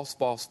is false,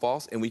 false,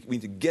 false, and we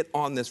need to get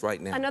on this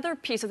right now. Another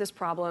piece of this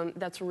problem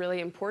that's really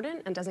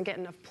important and doesn't get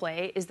enough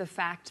play is the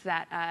fact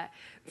that,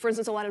 for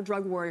instance, a lot of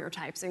drug warrior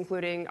types,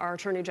 including our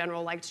Attorney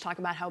General, like to talk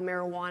about how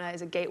marijuana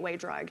is a gateway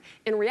drug.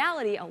 In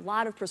reality, a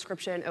lot of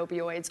prescription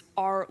opioids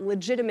are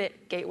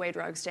legitimate gateway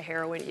drugs to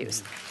heroin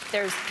use.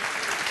 And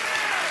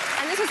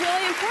this is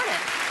really important.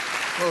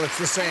 Well, it's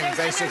the same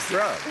basic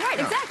drug. Right,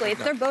 exactly.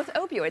 They're both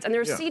opioids. And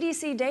there's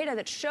CDC data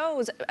that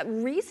shows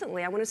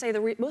recently, I want to say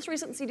the most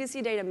recent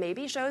CDC data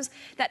maybe shows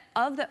that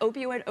of the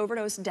opioid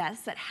overdose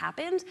deaths that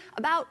happened,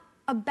 about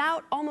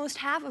about almost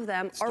half of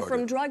them are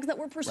from drugs that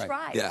were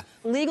prescribed. Yeah.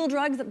 Legal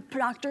drugs that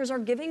doctors are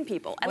giving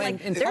people.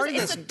 And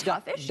it's a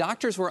tough issue.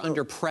 Doctors were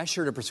under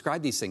pressure to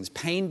prescribe these things.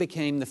 Pain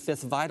became the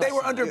fifth vital sign. They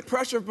were under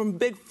pressure from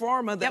Big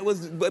Pharma that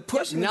was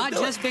pushing Not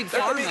just Big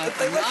Pharma.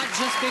 Not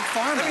just Big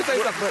Pharma. Let me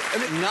say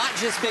something. Not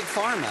just Big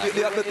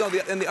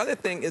Pharma. And the other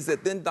thing is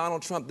that then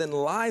Donald Trump then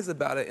lies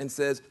about it and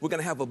says we're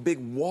going to have a big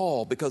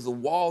wall because the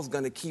wall's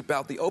going to keep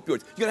out the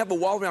opioids. You're going to have a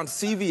wall around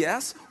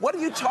CVS? What are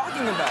you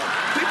talking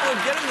about? People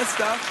are getting this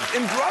stuff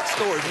in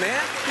drugstores,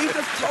 man. He's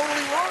just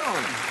totally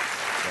wrong.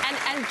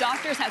 And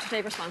doctors have to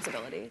take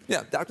responsibility.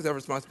 Yeah, doctors have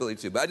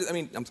responsibility too. But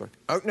I'm sorry.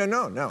 Oh,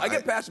 no. I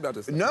get passionate about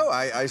this stuff. No,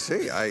 I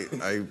see.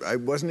 I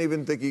wasn't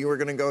even thinking you were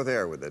going to go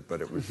there with it,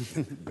 but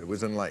it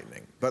was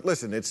enlightening. But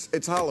listen,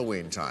 it's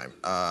Halloween time.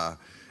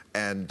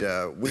 And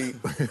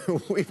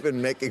we've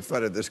been making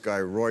fun of this guy,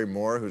 Roy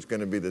Moore, who's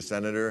going to be the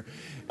senator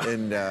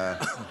in...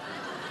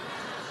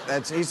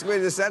 he's going to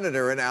be the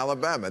senator in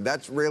Alabama.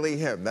 That's really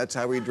him. That's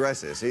how he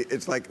dresses.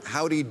 It's like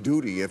Howdy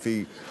Doody if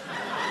he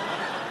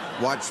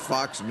watched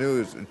Fox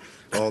News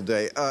all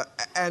day.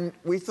 And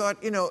we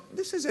thought,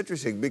 this is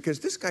interesting because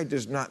this guy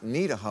does not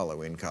need a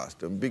Halloween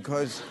costume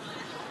because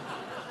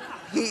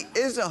he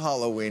is a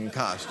Halloween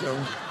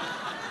costume.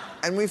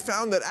 And we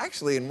found that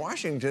actually in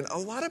Washington, a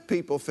lot of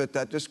people fit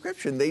that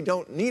description. They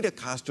don't need a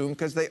costume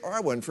because they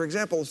are one. For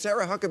example,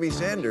 Sarah Huckabee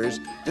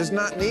Sanders does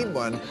not need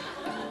one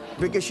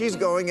because she's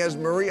going as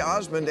Marie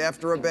Osmond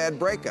after a bad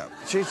breakup.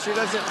 She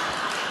doesn't,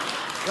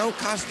 no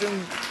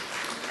costume.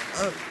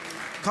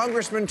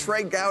 Congressman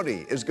Trey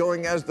Gowdy is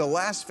going as the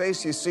last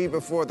face you see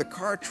before the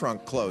car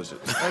trunk closes.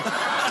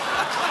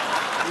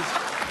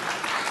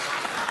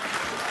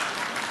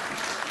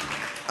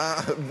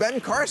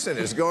 Ben Carson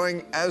is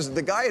going as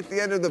the guy at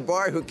the end of the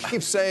bar who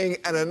keeps saying,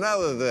 and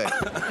another thing.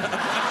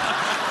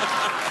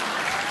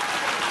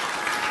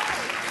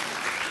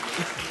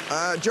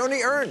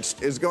 Joni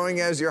Ernst is going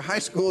as your high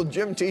school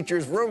gym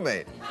teacher's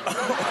roommate.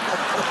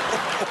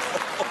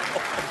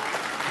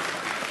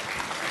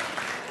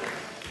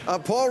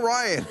 Paul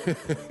Ryan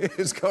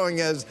is going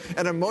as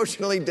an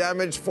emotionally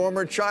damaged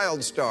former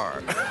child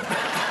star.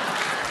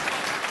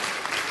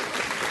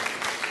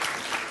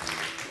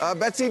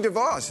 Betsy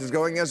DeVos is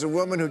going as a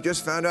woman who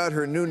just found out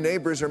her new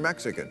neighbors are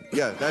Mexican.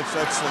 Yeah, that's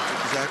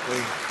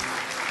exactly...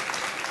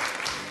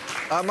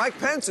 Mike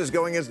Pence is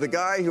going as the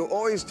guy who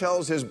always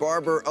tells his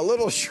barber, a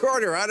little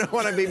shorter, I don't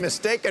want to be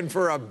mistaken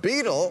for a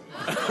beetle.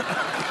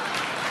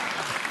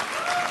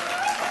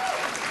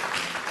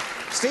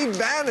 Steve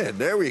Bannon,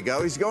 there we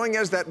go. He's going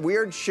as that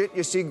weird shit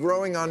you see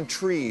growing on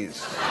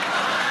trees.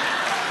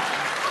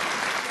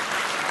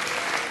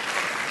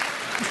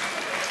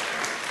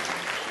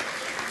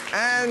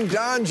 And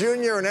Don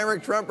Jr. and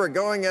Eric Trump are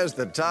going as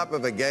the top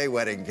of a gay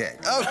wedding cake.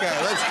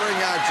 Okay, let's bring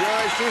out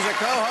Joy. She's a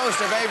co-host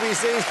of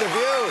ABC's The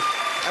View,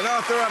 and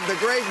author of The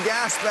Great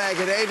Gas Bag,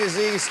 an A to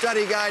Z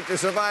study guide to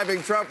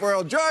surviving Trump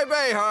world. Joy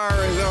Behar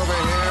is over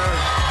here.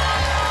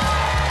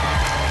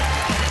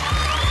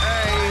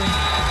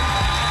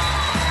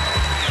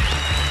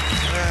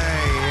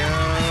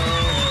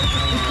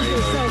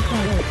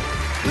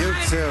 You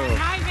too.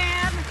 Hi,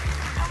 man.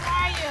 How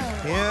are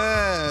you?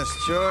 Yes,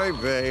 Joy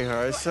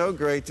Behar. So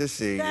great to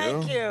see you.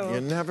 Thank you.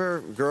 You never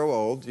grow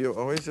old. You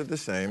always are the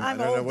same. I'm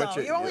I don't old, know what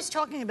though. You're always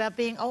talking about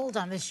being old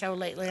on this show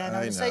lately. I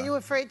noticed. know. Are you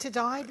afraid to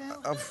die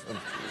now?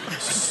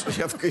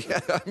 Yeah,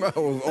 I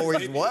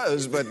always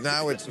was, but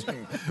now it's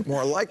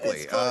more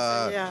likely. It's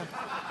closer, yeah.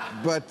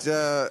 But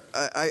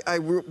I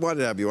wanted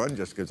to have you on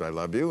just because I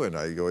love you and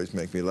you always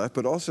make me laugh,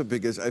 but also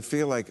because I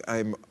feel like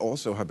I'm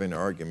also having an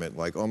argument,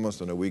 like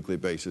almost on a weekly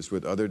basis,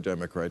 with other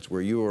Democrats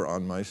where you are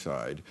on my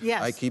side.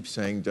 Yes. I keep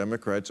saying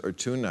Democrats are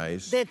too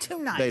nice. They're too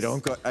nice. They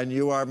don't go, and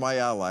you are my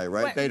ally,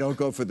 right? Right. They don't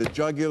go for the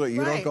jugular.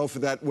 You don't go for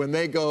that. When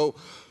they go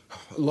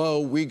low,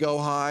 we go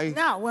high.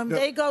 No, when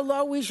they go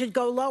low, we should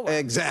go lower.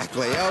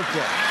 Exactly.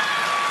 Okay.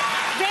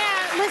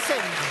 Dan, listen,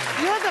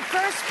 you're the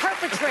first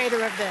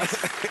perpetrator of this.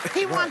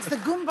 He wants the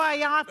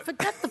kumbaya.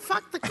 Forget the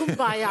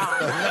kumbaya.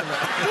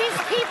 These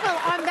people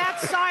on that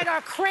side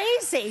are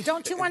crazy.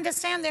 Don't you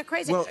understand? They're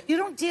crazy. Well, you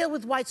don't deal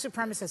with white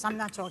supremacists. I'm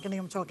not talking to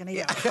you. I'm talking to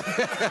you.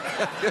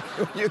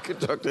 You could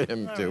talk to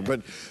him too,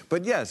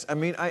 but yes, I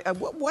mean,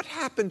 what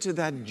happened to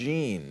that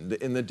gene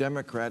in the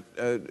Democrat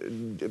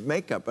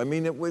makeup? I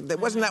mean, it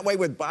wasn't that way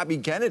with Bobby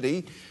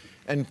Kennedy.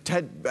 And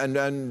Ted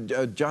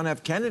and John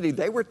F. Kennedy,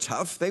 they were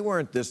tough. They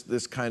weren't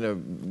this kind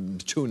of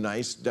too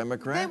nice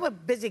Democrat. They were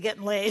busy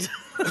getting laid.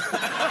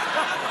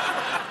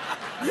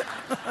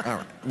 All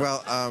right.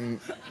 Well,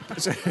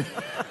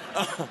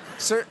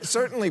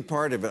 certainly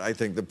part of it, I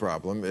think the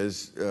problem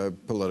is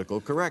political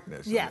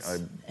correctness.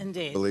 Yes,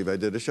 indeed. I believe I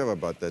did a show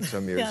about that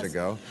some years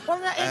ago. Well,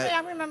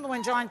 I remember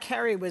when John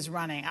Kerry was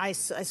running, I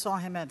saw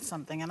him at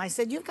something, and I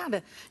said, you've got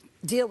to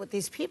deal with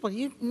these people.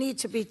 You need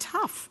to be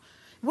tough.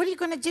 what are you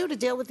going to do to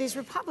deal with these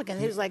Republicans?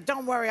 He was like,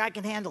 don't worry, I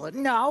can handle it.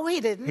 No, he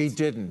didn't. He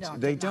didn't. No,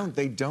 They did not.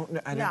 don't.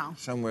 I don't. No.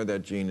 Somewhere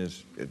that gene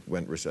it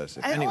went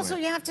recessive. And Anyway. also,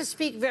 you have to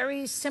speak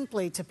very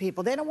simply to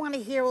people. They don't want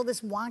to hear all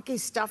this wonky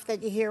stuff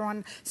that you hear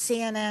on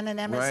CNN and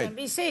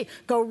MSNBC. Right.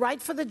 Go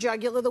right for the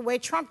jugular the way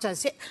Trump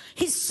does.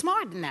 He's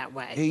smart in that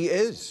way. He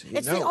is.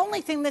 It's the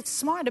only thing that's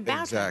smart about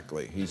him.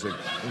 Exactly. He's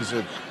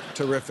a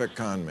terrific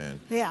con man.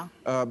 Yeah.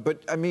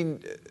 But I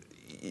mean,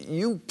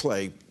 you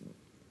play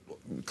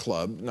not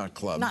clubs.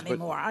 Not but,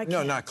 anymore. I no,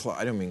 can't. not club.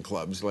 I don't mean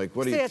clubs. Like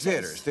what do you?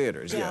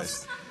 Theaters.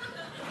 Yes.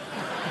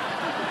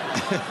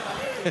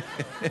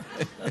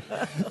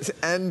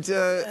 And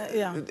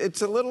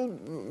it's a little.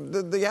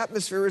 The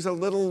atmosphere is a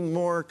little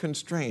more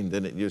constrained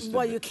than it used to be.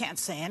 Well, you can't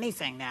say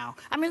anything now.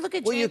 I mean, look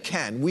at Well, James. you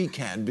can. We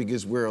can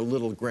because we're a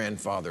little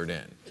grandfathered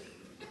in.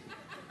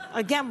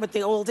 Again, with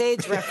the old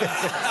age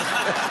references.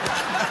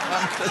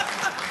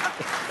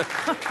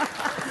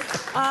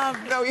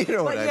 No, you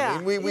know what I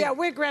mean.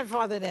 We're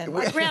grandfathered in.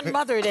 My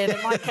grandmothered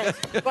in my case.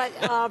 But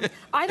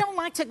I don't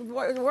like to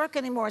work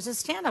anymore as a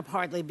stand-up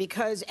hardly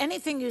because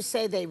anything you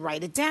say, they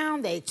write it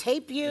down, they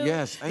tape you,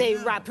 yes, they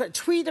put a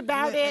tweet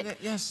about it.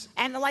 Yes.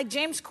 And like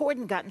James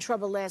Corden got in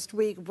trouble last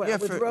week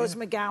with Rose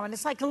McGowan.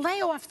 It's like,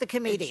 lay off the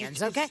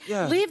comedians, okay?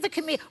 Leave the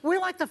comedians. We're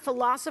like the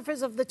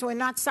philosophers of the time,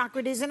 not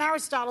Socrates and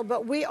Aristotle,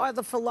 but we are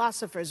the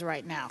philosophers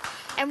right now.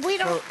 And we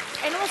don't,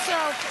 and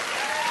also,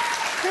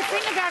 the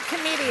thing about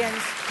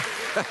comedians,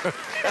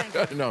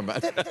 no, man.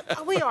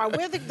 we are.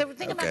 The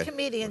thing about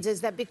comedians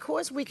is that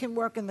because we can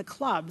work in the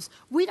clubs,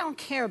 we don't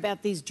care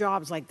about these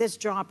jobs like this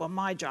job or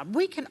my job.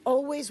 We can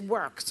always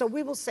work, so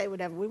we will say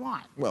whatever we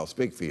want. Well,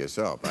 speak for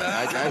yourself.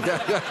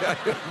 I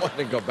don't want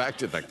to go back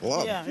to the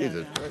club.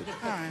 Jesus.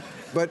 All right.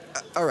 But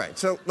all right,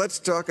 so let's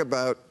talk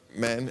about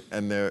men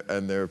and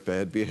their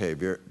bad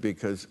behavior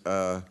because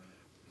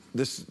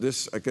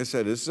this, like I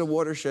said, this is a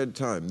watershed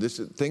time.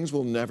 Things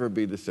will never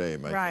be the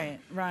same. I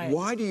think. Right.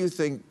 Why do you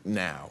think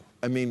now?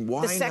 I mean,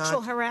 why the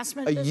sexual not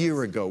harassment a business?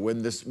 year ago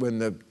when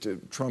the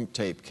Trump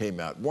tape came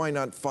out? Why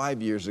not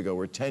 5 years ago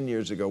or 10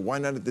 years ago? Why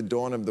not at the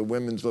dawn of the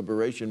women's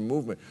liberation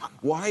movement?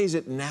 Why is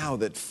it now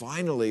that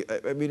finally?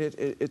 I mean,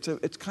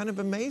 it's kind of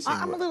amazing.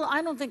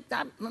 I don't think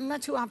that. I'm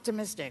not too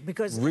optimistic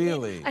because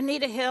really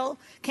Anita Hill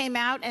came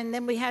out, and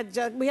then we have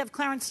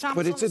Clarence Thomas.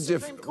 But it's on the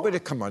Supreme Court.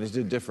 But come on, it's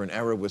a different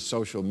era with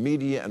social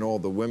media and all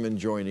the women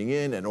joining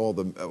in and all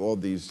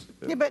these.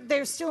 Yeah, but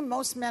there's still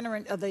most men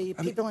are the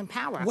people in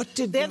power.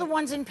 They're the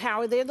ones in power.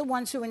 They're the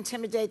ones who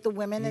intimidate the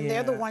women, and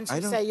they're the ones who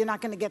say you're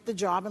not going to get the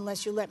job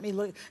unless you let me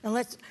look,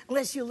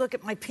 unless you look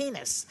at my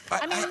penis.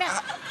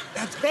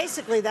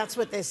 Basically that's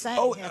what they're saying.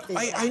 Oh,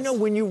 I know.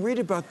 When you read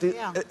about the,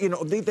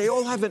 they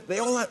all have it. They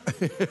all have.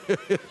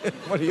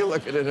 What are you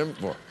looking at him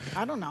for?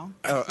 I don't know.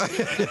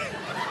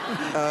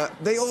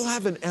 They all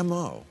have an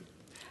MO.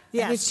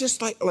 Yes. And it's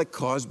just like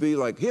Cosby,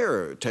 like,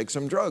 here, take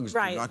some drugs,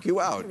 knock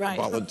you out. Right.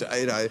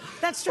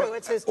 That's true.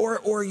 It's his... Or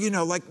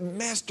like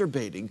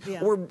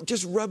masturbating, or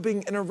just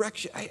rubbing an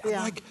erection.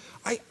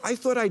 I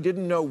thought I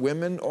didn't know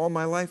women all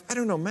my life. I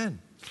don't know men.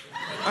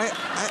 I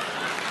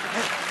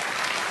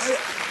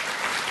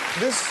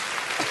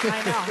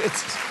know.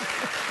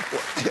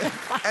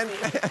 And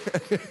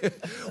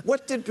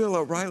what did Bill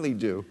O'Reilly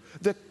do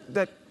that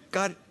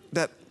got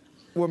that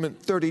woman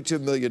 $32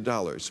 million?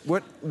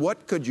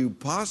 What could you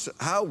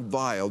how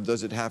vile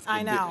does it have to be?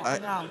 I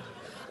know.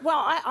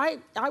 Well,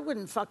 I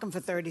wouldn't fuck him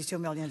for $32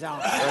 million. Okay.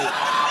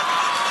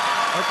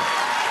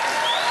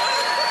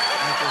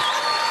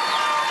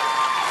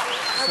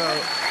 So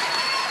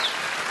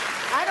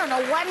I don't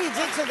know what he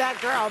did to that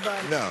girl, but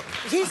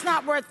he's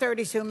not worth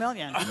 $32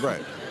 million.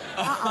 Right.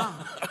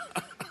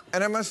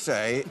 And I must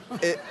say,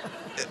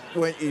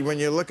 when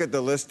you look at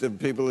the list of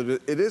people,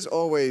 it is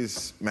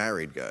always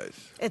married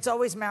guys. It's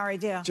always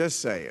married, yeah. Just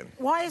saying.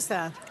 Why is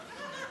that?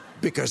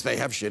 Because they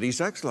have shitty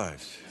sex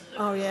lives.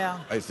 Oh, yeah.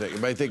 I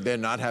think they're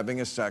not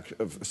having a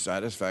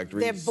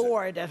satisfactory... They're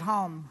bored at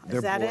home.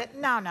 Is that bored. it?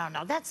 No.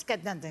 That's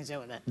got nothing to do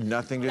with it.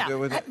 Nothing to do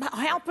with it?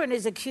 Halpern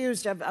is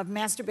accused of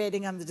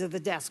masturbating under the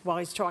desk while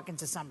he's talking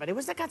to somebody.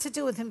 What's that got to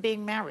do with him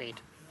being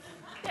married?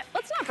 Yeah,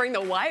 let's not bring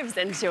the wives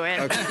into it.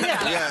 Okay.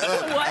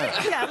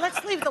 Yeah,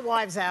 let's leave the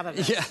wives out of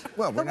it. Yeah.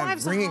 Well, we're not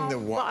bringing the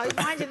wives.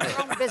 Minding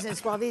their own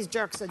business while these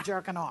jerks are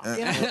jerking off.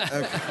 You know?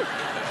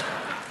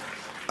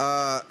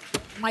 Okay.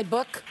 My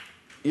book?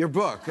 Your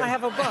book. I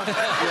have a book. Yeah.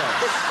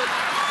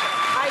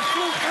 I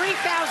flew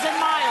 3,000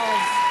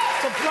 miles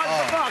to plug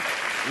the book.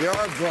 Your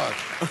book.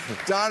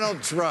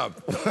 Donald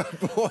Trump.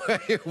 Boy.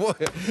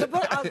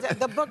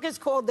 The book is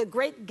called The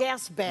Great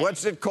Gas Bag.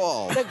 What's it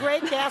called? The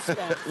Great Gas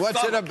Bag.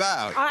 What's it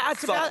about?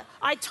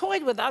 I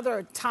toyed with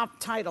other top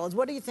titles.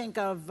 What do you think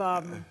of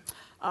The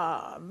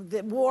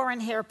War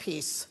and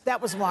Hairpiece?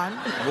 That was one.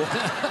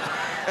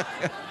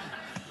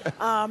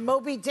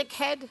 Moby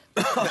Dickhead.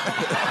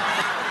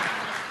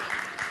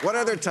 What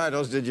other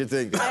titles did you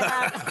think?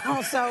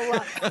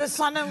 Also, The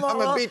Son-in-Law... I'm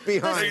a beat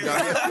behind.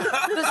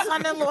 The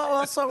Son-in-Law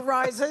Also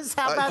Rises.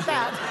 How about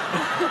that?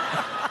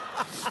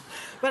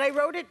 But I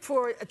wrote it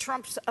for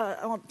Trump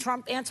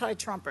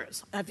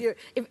anti-Trumpers.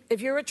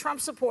 If you're a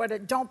Trump supporter,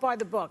 don't buy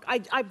the book.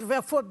 I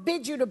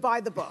forbid you to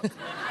buy the book.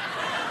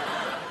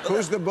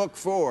 Who's the book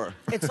for?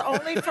 It's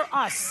only for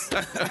us.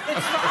 It's for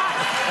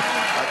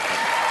us.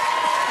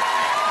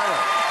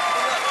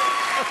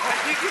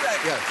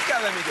 You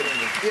gotta let me get in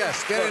there.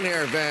 Yes, get in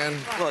here, Van.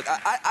 Look,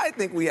 I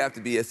think we have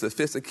to be as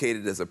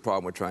sophisticated as the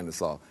problem we're trying to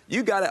solve.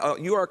 You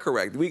are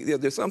correct.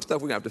 There's some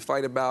stuff we're gonna have to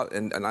fight about,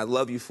 and I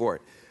love you for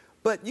it.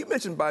 But you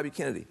mentioned Bobby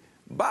Kennedy.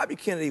 Bobby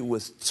Kennedy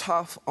was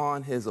tough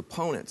on his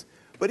opponents,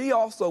 but he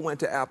also went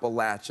to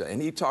Appalachia,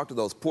 and he talked to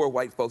those poor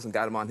white folks and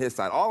got them on his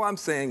side. All I'm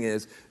saying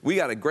is we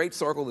got a great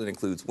circle that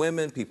includes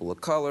women, people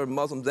of color,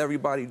 Muslims,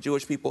 everybody,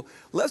 Jewish people.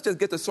 Let's just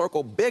get the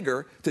circle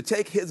bigger to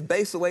take his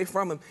base away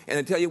from him.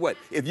 And to tell you what,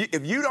 if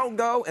you don't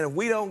go and if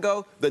we don't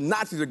go, the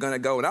Nazis are going to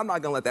go, and I'm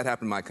not going to let that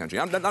happen in my country.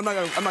 I'm not going to let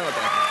that happen.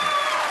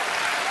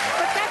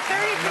 But that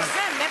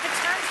 30% never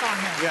turns on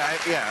him.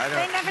 Yeah, I don't.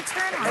 They never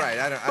turn on him.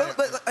 Right,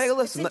 But hey,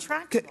 listen,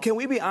 can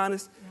we be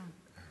honest? Yeah.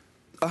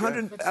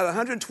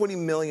 120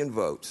 million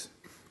votes,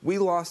 we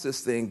lost this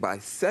thing by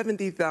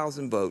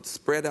 70,000 votes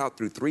spread out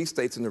through 3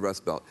 states in the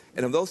Rust Belt.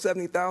 And of those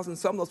 70,000,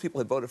 some of those people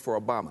had voted for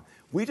Obama.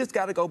 We just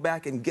got to go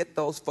back and get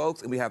those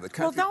folks, and we have the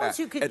country back. Well, those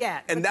you could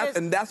get. And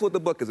that's what the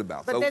book is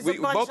about. So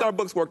both our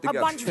books work together.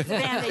 A bunch of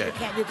fans that you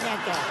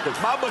can't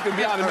get. My book is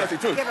Beyond the Messy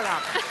Truth. Give it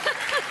up.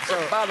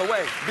 So, by the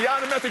way,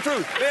 Beyond the Messy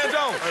Truth, Dan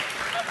Jones.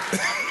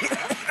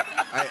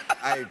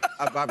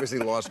 I've obviously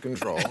lost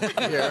control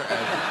here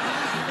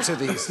to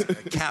these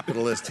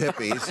capitalist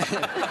hippies.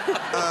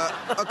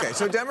 Okay,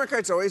 so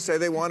Democrats always say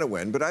they want to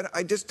win, but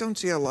I just don't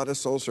see a lot of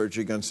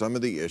soul-searching on some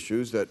of the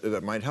issues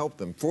that might help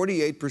them.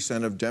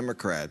 48% of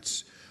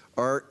Democrats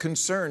are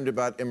concerned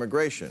about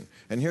immigration.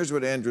 And here's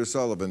what Andrew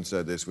Sullivan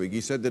said this week.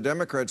 He said the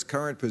Democrats'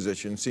 current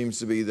position seems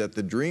to be that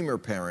the dreamer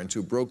parents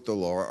who broke the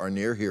law are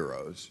near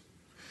heroes.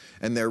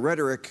 And their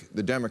rhetoric,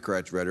 the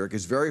Democrats' rhetoric,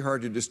 is very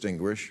hard to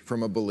distinguish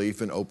from a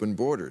belief in open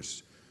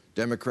borders.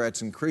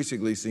 Democrats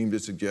increasingly seem to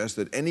suggest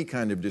that any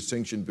kind of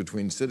distinction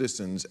between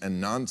citizens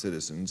and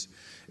non-citizens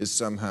is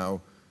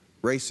somehow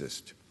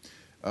racist.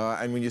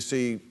 And when you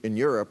see in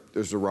Europe,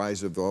 there's a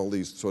rise of all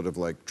these sort of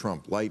like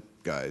Trump light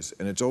guys,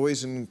 and it's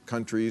always in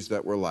countries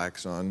that were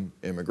lax on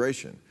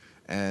immigration.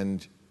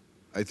 And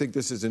I think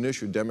this is an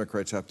issue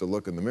Democrats have to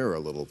look in the mirror a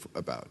little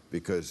about,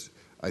 because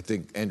I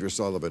think Andrew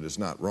Sullivan is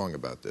not wrong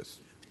about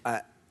this.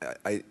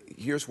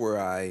 Here's where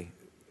I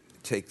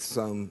take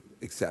some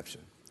exception.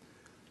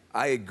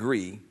 I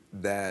agree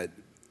that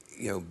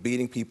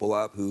beating people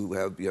up who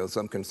have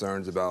some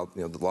concerns about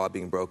the law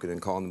being broken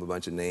and calling them a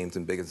bunch of names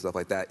and bigots and stuff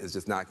like that is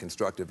just not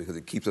constructive, because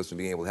it keeps us from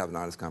being able to have an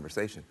honest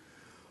conversation.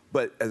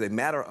 But as a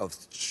matter of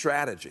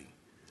strategy,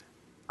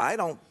 I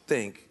don't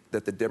think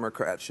that the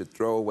Democrats should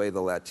throw away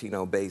the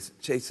Latino base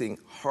chasing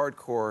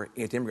hardcore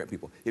anti-immigrant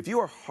people. If you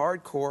are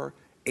hardcore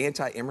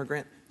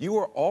anti-immigrant, you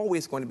are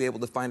always going to be able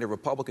to find a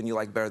Republican you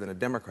like better than a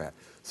Democrat.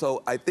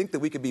 So I think that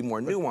we could be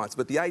more nuanced,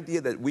 but the idea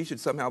that we should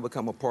somehow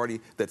become a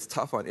party that's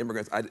tough on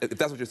immigrants, if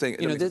that's what you're saying,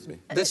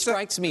 this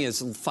strikes me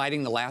as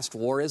fighting the last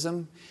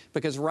warism,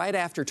 because right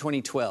after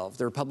 2012,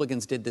 the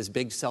Republicans did this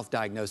big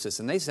self-diagnosis,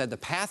 and they said the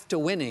path to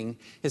winning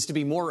is to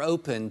be more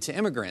open to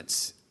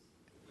immigrants.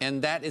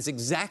 And that is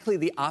exactly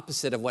the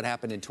opposite of what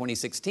happened in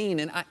 2016.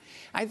 And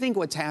I think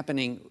what's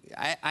happening,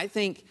 I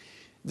think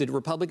the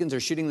Republicans are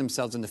shooting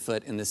themselves in the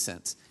foot in this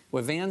sense.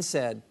 What Van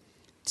said,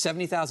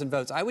 70,000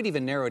 votes, I would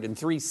even narrow it in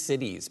 3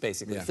 cities,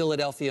 basically,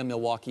 Philadelphia,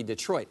 Milwaukee,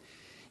 Detroit.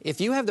 If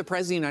you have the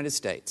President of the United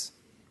States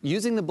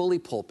using the bully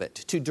pulpit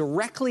to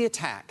directly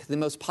attack the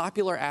most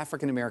popular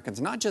African Americans,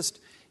 not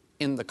just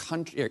in the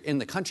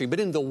country, but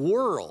in the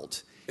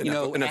world.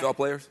 NFL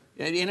players?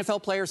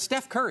 NFL players,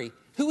 Steph Curry.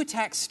 Who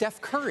attacks Steph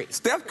Curry?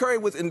 Steph Curry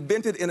was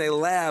invented in a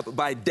lab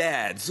by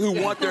dads who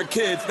want their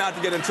kids not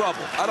to get in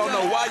trouble. I don't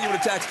know why you would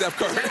attack Steph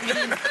Curry.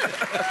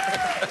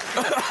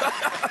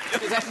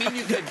 Does that mean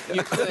you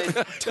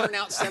could turn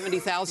out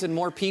 70,000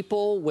 more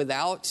people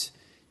without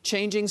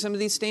changing some of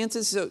these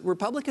stances? So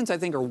Republicans, I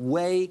think, are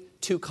way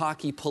too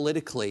cocky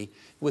politically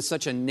with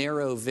such a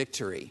narrow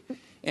victory.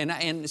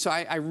 And so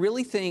I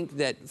really think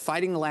that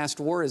fighting the last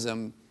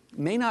warism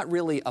may not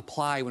really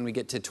apply when we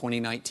get to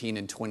 2019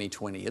 and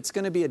 2020. It's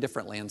going to be a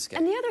different landscape.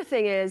 And the other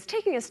thing is,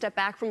 taking a step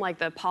back from like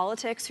the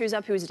politics, who's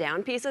up, who's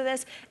down piece of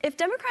this, if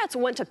Democrats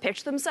want to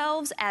pitch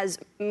themselves as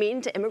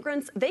mean to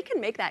immigrants, they can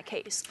make that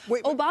case.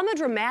 Obama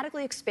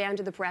dramatically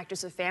expanded the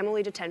practice of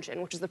family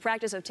detention, which is the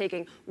practice of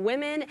taking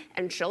women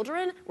and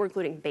children, we're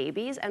including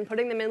babies, and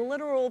putting them in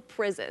literal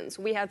prisons.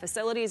 We have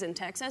facilities in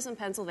Texas and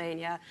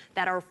Pennsylvania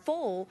that are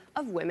full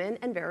of women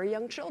and very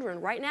young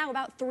children. Right now,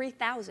 about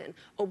 3,000.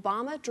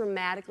 Obama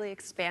dramatically dramatically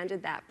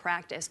expanded that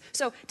practice.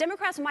 So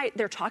Democrats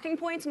their talking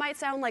points might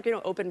sound like,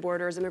 open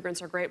borders,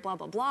 immigrants are great, blah,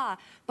 blah, blah.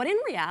 But in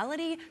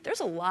reality, there's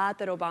a lot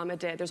that Obama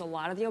did. There's a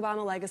lot of the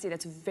Obama legacy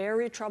that's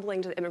very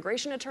troubling to the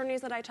immigration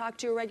attorneys that I talk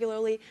to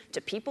regularly,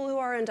 to people who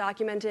are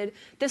undocumented.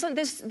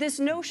 This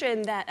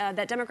notion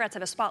that Democrats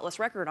have a spotless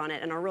record on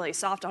it and are really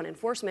soft on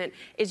enforcement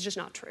is just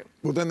not true.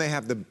 Well, then they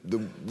have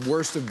the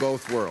worst of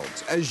both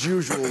worlds, as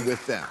usual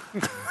with them.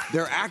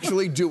 They're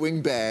actually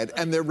doing bad,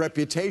 and their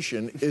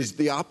reputation is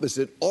the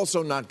opposite,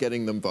 also not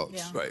getting them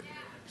votes. Yeah. Right.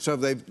 So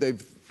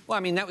they've Well,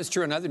 I mean, that was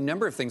true in another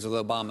number of things with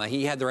Obama.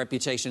 He had the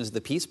reputation as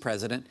the peace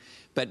president,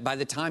 but by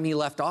the time he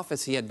left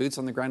office, he had boots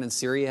on the ground in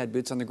Syria, had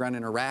boots on the ground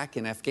in Iraq,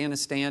 in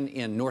Afghanistan,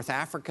 in North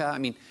Africa. I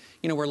mean,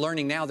 we're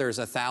learning now there's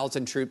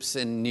 1,000 troops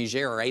in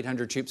Niger or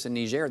 800 troops in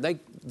Niger.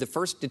 The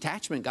first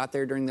detachment got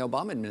there during the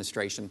Obama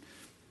administration.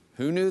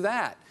 Who knew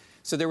that?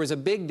 So there was a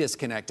big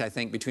disconnect, I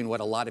think, between what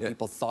a lot of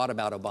people thought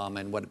about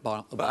Obama and what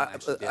Obama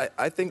actually did.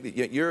 I think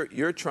that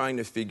you're trying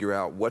to figure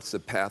out what's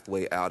the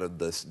pathway out of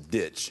this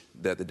ditch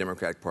that the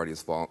Democratic Party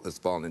has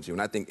fallen into,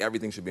 and I think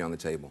everything should be on the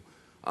table.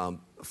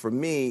 For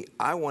me,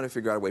 I want to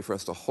figure out a way for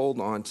us to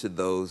hold on to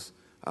those.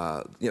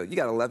 You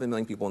got 11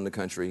 million people in the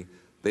country.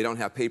 They don't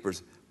have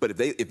papers. But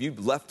if you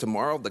left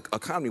tomorrow, the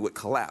economy would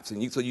collapse.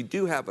 And so you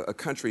do have a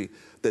country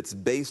that's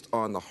based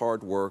on the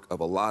hard work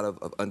of a lot of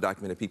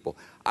undocumented people.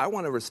 I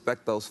want to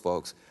respect those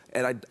folks.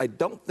 And I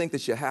don't think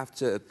that you have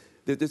to.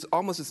 There's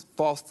almost this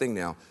false thing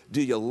now.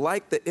 Do you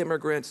like the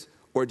immigrants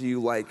or do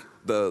you like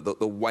the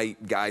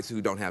white guys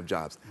who don't have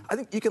jobs? I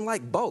think you can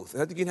like both.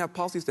 And I think you can have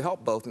policies to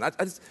help both. And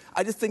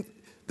I just think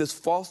this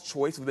false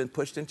choice we've been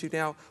pushed into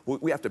now,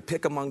 we have to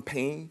pick among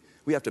pain.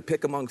 We have to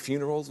pick among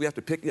funerals. We have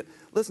to pick.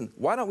 Listen,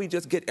 why don't we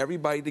just get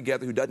everybody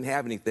together who doesn't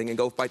have anything and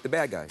go fight the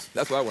bad guys?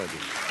 That's what I want to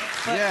do.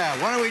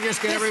 Yeah, why don't we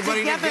just get everybody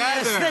together?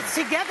 This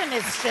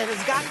togetherness shit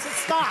has got to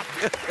stop.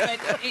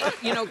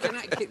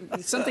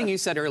 But, something you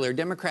said earlier,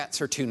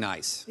 Democrats are too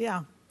nice.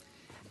 Yeah.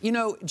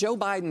 Joe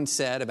Biden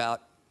said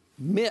about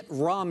Mitt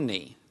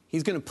Romney,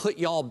 he's going to put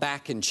y'all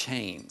back in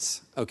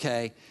chains,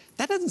 okay?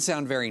 That doesn't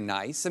sound very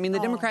nice. I mean, the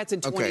Democrats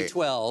in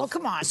 2012... Oh,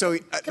 come on. So,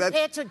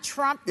 compared to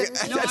Trump...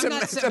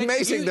 That's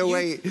amazing the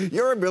way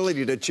your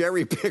ability to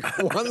cherry pick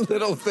one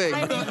little thing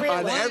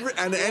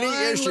on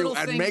any issue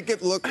and make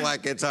it look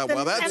like it's...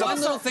 well, that's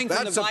one little thing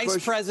from the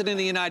vice president of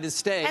the United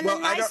States. And the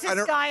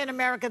nicest guy in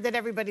America that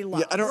everybody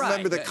loves. Yeah, I don't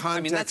remember the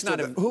context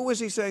of it. Who was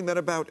he saying that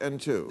about and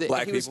to?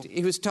 Black people.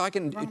 He was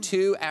talking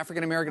to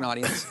African-American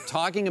audience,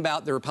 talking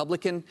about the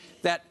Republican,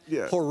 that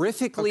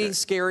horrifically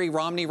scary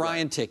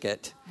Romney-Ryan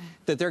ticket,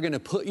 that they're going to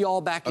put you all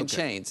back in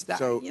chains.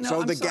 So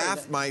the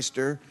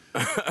Gaffmeister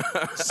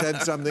said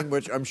something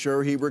which I'm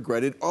sure he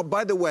regretted. Oh,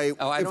 by the way,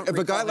 if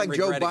a guy like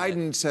Joe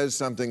Biden says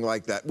something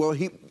like that, well,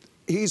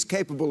 he's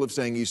capable of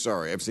saying he's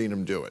sorry. I've seen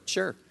him do it.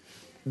 Sure.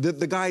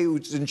 The guy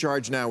who's in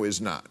charge now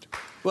is not.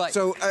 Well,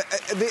 so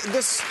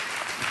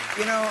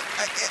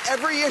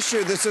every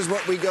issue, this is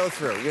what we go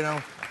through,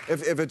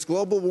 If it's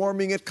global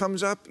warming, it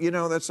comes up,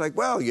 that's like,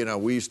 well,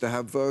 we used to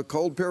have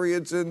cold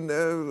periods and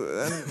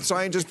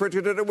scientists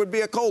predicted it would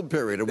be a cold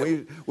period.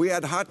 And we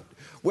had hot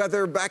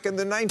weather back in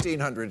the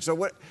 1900s. So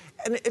what?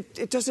 And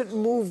it doesn't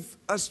move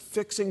us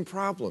fixing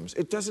problems.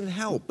 It doesn't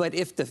help. But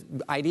if the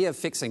idea of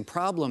fixing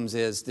problems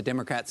is the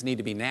Democrats need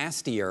to be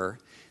nastier,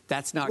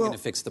 that's not going to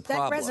fix the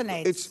problem.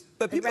 That resonates.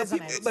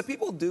 But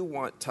people do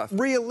want tough.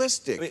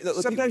 Realistic.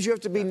 Sometimes you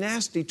have to be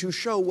nasty to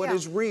show what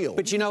is real.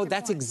 But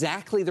that's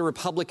exactly the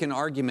Republican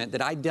argument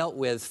that I dealt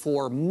with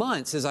for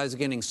months as I was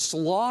getting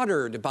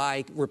slaughtered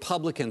by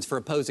Republicans for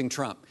opposing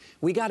Trump.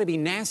 We got to be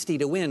nasty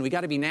to win. We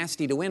got to be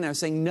nasty to win. And I was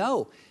saying,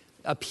 no,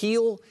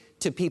 appeal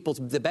to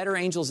the better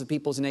angels of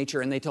people's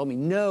nature, and they told me,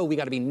 no, we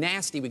got to be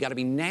nasty. We got to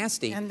be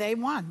nasty. And they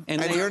won.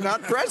 And you're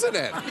not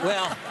president.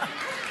 Well.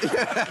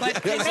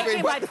 But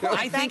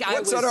I think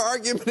what sort of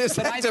argument is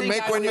that to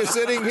make when you're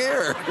sitting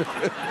here?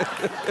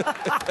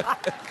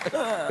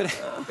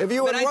 If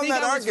you had won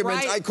that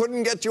argument, I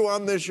couldn't get you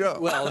on this show.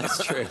 Well,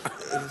 that's true.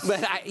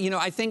 But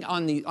I think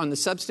on the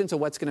substance of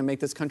what's going to make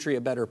this country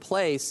a better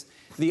place,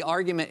 the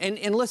argument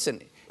and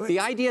listen, the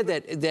idea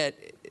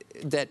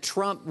that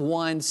Trump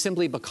won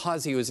simply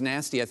because he was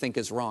nasty, I think,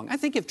 is wrong. I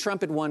think if Trump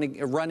had run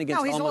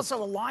against... No, he's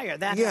also a liar.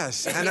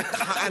 Yes, and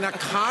a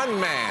con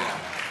man.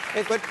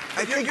 But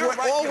I think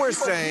all we're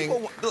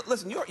saying...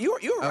 Listen, you're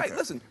right.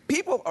 Listen,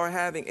 people are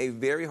having a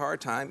very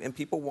hard time, and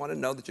people want to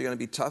know that you're going to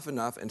be tough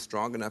enough and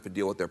strong enough to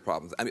deal with their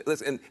problems. I mean,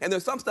 listen, and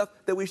there's some stuff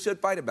that we should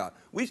fight about.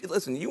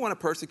 Listen, you want to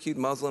persecute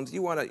Muslims,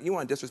 you want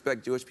to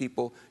disrespect Jewish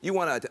people, you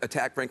want to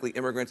attack, frankly,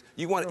 immigrants,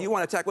 you want to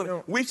attack women.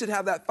 No. We should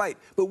have that fight.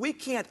 But we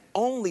can't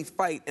only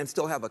fight and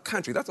still have a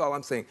country. That's all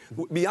I'm saying.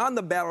 Beyond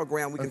the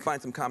battleground, we can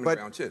find some common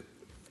ground, too.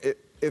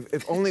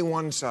 If only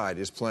one side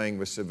is playing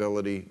with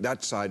civility,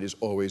 that side is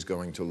always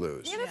going to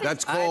lose.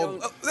 That's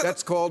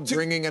called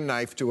bringing a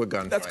knife to a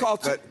gunfight. That's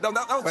called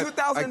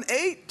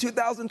 2008,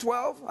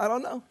 2012. I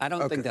don't know. I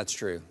don't think that's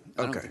true.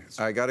 Okay,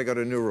 I got to go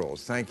to new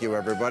rules. Thank you,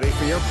 everybody,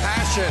 for your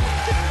passion.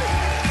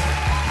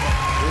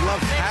 We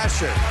love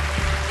passion.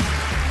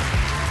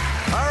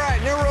 All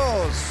right, new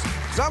rules.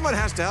 Someone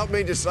has to help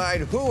me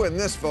decide who in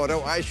this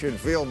photo I should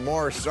feel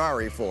more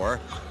sorry for.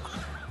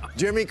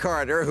 Jimmy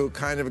Carter, who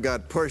kind of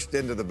got pushed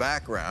into the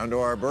background,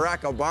 or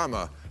Barack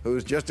Obama,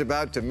 who's just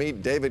about to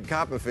meet David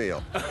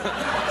Copperfield.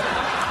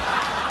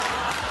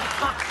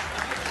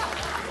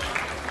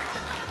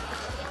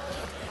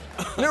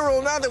 New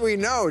rule, now that we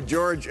know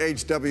George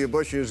H.W.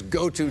 Bush's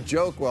go-to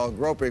joke while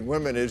groping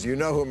women is, you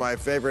know who my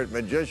favorite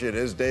magician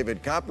is,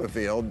 David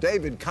Copperfield.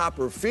 David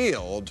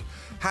Copperfield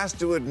has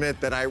to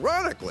admit that,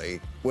 ironically,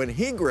 when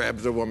he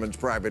grabs a woman's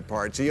private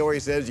parts, he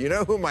always says, you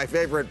know who my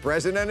favorite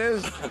president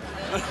is?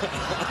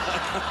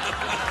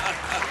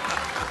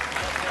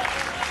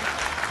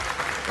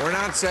 We're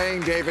not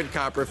saying David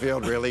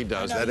Copperfield really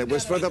does that. It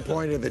was for the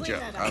point of the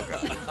joke.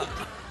 Okay.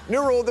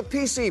 New rule, the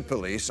PC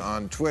police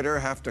on Twitter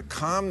have to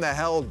calm the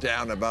hell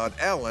down about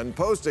Ellen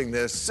posting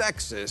this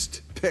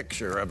sexist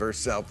picture of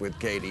herself with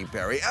Katy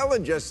Perry.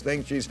 Ellen just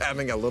thinks she's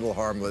having a little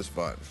harmless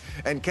fun.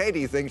 And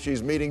Katy thinks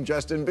she's meeting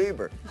Justin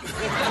Bieber.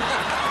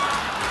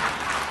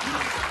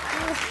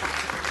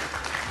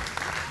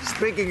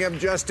 Speaking of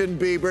Justin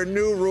Bieber,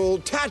 new rule,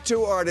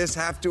 tattoo artists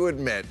have to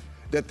admit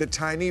that the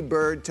tiny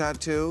bird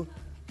tattoo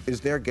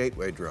is their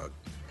gateway drug.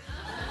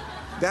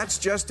 That's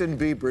Justin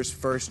Bieber's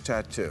first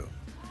tattoo.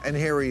 And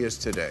here he is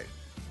today.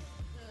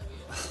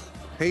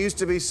 He used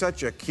to be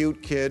such a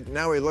cute kid.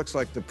 Now he looks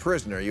like the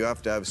prisoner you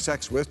have to have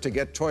sex with to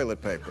get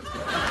toilet paper.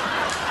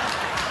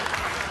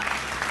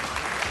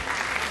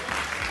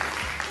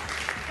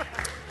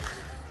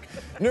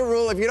 New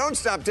rule, if you don't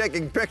stop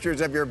taking pictures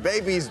of your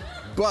baby's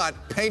butt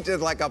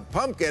painted like a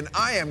pumpkin,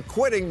 I am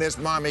quitting this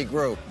mommy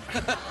group.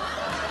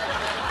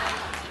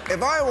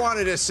 If I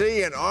wanted to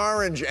see an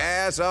orange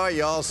ass, oh,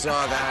 y'all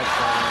saw that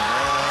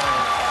coming.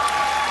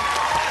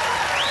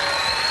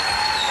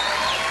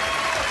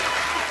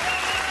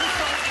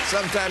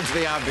 Sometimes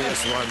the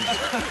obvious one.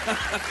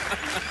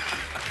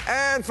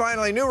 And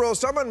finally, new rule,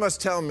 someone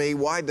must tell me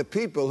why the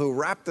people who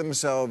wrap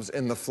themselves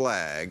in the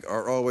flag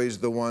are always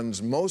the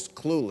ones most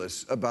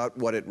clueless about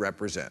what it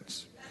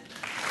represents.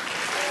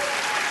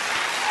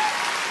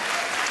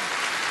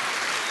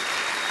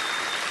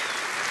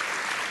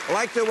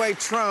 Like the way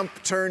Trump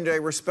turned a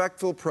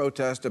respectful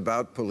protest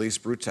about police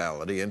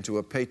brutality into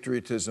a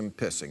patriotism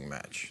pissing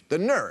match. The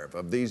nerve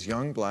of these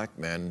young black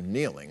men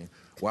kneeling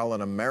while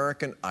an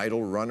American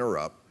Idol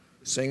runner-up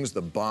sings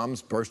the bombs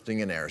bursting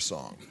in air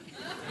song.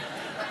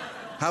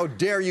 How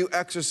dare you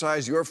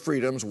exercise your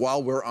freedoms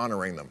while we're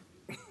honoring them?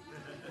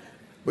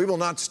 We will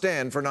not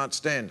stand for not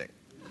standing.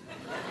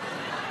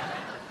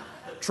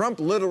 Trump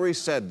literally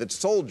said that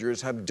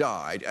soldiers have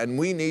died and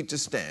we need to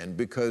stand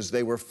because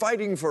they were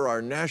fighting for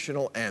our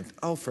national anthem.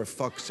 Oh, for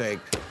fuck's sake.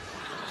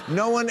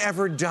 No one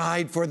ever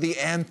died for the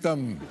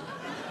anthem.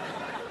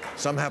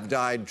 Some have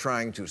died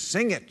trying to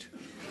sing it.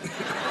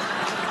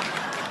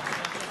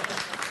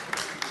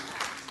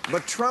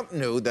 But Trump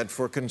knew that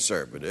for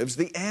conservatives,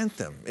 the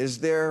anthem is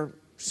their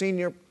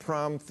senior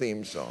prom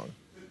theme song.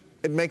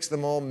 It makes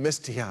them all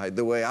misty-eyed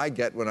the way I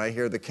get when I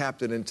hear the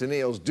captain in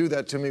Tennille's do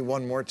that to me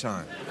one more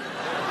time.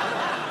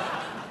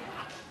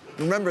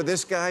 Remember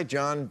this guy,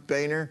 John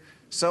Boehner?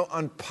 So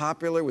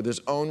unpopular with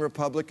his own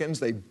Republicans,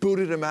 they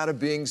booted him out of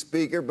being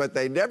speaker, but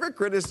they never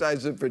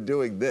criticized him for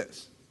doing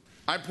this.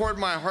 I poured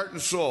my heart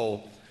and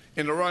soul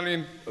into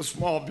running a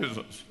small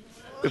business.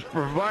 It's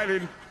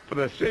providing for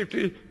the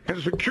safety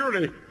and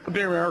security of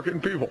the American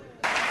people.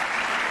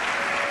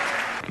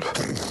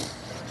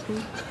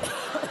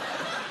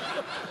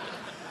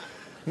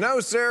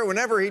 No, sir,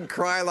 whenever he'd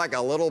cry like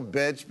a little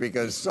bitch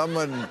because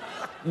someone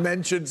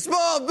mentioned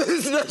small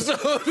business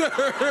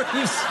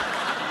owners,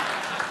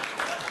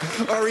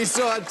 or he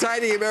saw a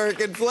tiny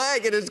American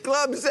flag in his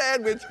club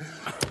sandwich,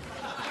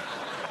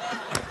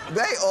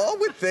 they all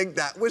would think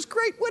that was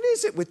great. What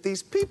is it with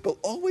these people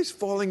always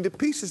falling to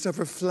pieces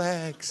over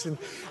flags and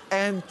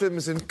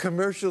anthems and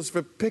commercials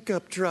for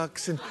pickup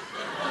trucks and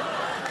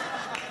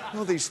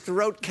all these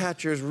throat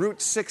catchers,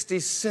 Route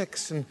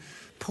 66 and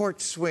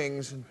porch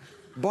swings and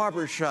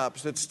barber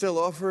shops that still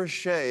offer a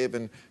shave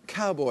and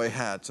cowboy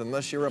hats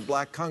unless you're a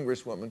black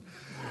congresswoman.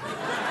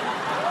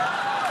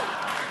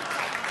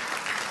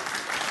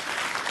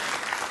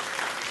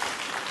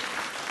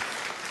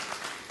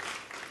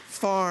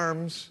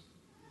 Farms.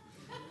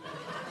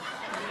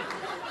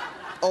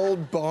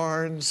 Old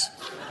barns.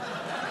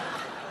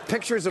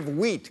 Pictures of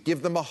wheat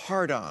give them a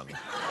hard-on.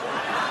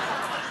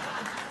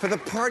 For the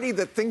party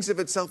that thinks of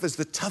itself as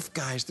the tough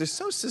guys, they're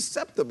so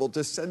susceptible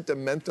to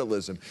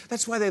sentimentalism.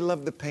 That's why they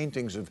love the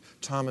paintings of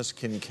Thomas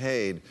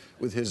Kinkade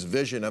with his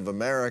vision of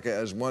America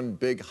as one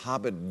big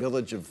hobbit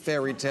village of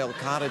fairy tale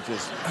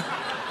cottages.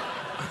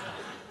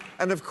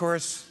 And of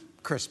course,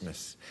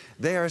 Christmas.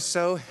 They are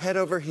so head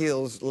over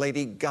heels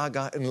Lady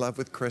Gaga in love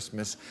with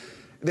Christmas.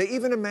 They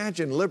even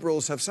imagine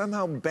liberals have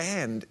somehow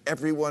banned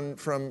everyone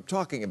from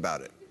talking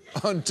about it.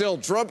 Until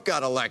Trump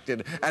got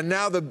elected, and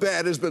now the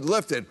ban has been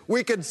lifted.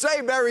 We can say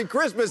Merry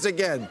Christmas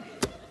again.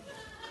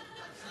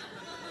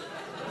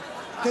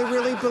 They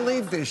really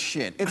believe this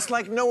shit. It's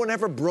like no one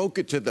ever broke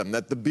it to them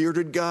that the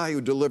bearded guy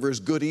who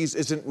delivers goodies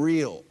isn't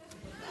real.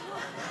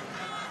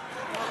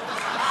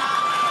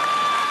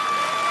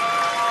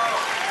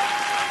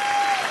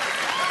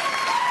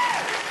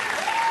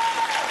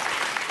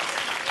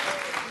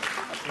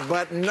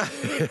 But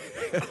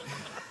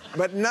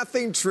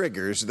nothing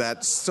triggers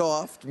that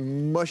soft,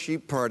 mushy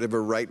part of a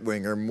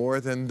right-winger more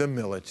than the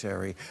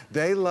military.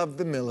 They love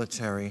the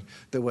military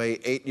the way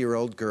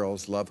 8-year-old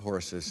girls love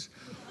horses.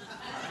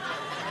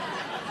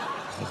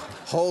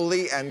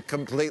 Wholly and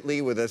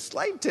completely, with a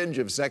slight tinge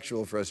of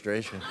sexual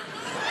frustration.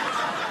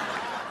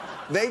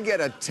 They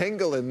get a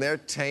tingle in their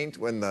taint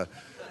when the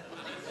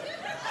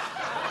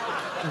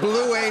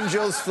Blue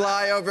Angels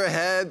fly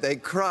overhead. They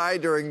cry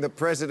during the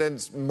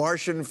president's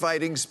Martian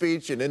fighting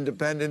speech on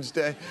Independence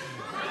Day.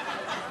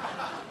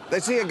 They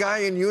see a guy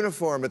in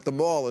uniform at the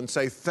mall and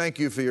say, "Thank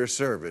you for your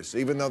service,"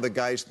 even though the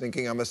guy's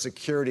thinking I'm a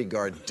security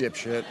guard,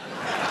 dipshit.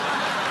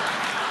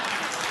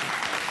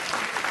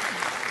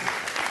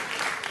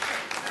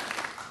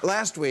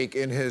 Last week,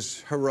 in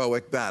his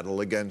heroic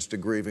battle against a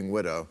grieving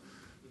widow,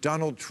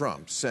 Donald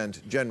Trump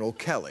sent General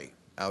Kelly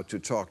out to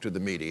talk to the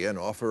media and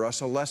offer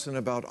us a lesson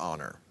about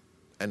honor.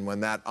 And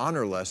when that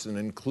honor lesson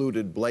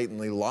included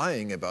blatantly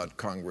lying about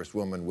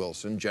Congresswoman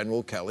Wilson,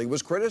 General Kelly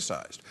was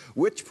criticized,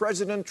 which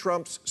President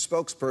Trump's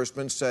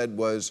spokesperson said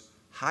was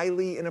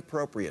highly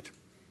inappropriate.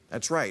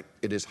 That's right,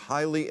 it is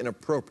highly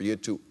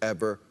inappropriate to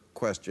ever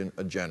question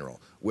a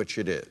general, which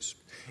it is.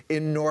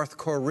 In North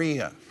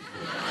Korea.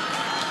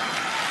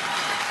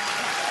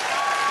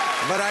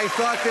 But I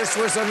thought this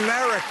was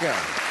America.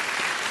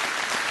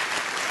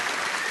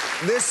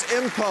 This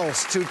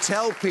impulse to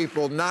tell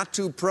people not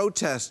to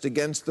protest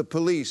against the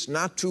police,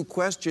 not to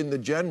question the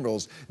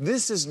generals,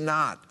 this is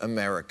not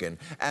American.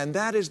 And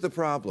that is the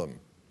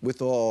problem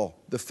with all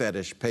the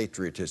fetish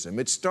patriotism.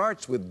 It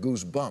starts with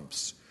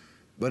goosebumps,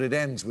 but it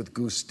ends with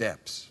goose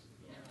steps.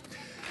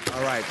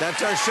 All right,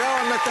 that's our show.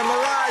 I'm at the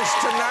Mirage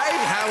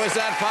tonight. How is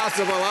that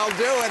possible? I'll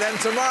do it. And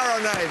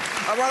tomorrow night,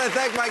 I want to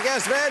thank my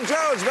guests, Van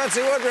Jones, Betsy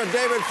Woodruff,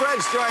 David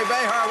French, Joy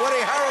Behar, Woody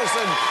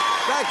Harrelson.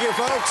 Thank you,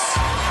 folks.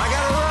 I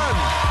got to run.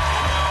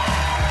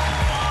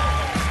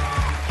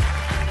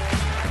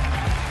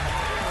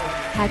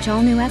 Catch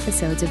all new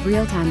episodes of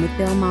Real Time with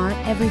Bill Maher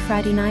every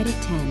Friday night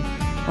at 10,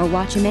 or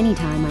watch him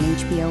anytime on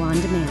HBO On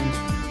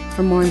Demand.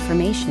 For more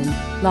information,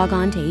 log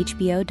on to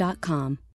HBO.com.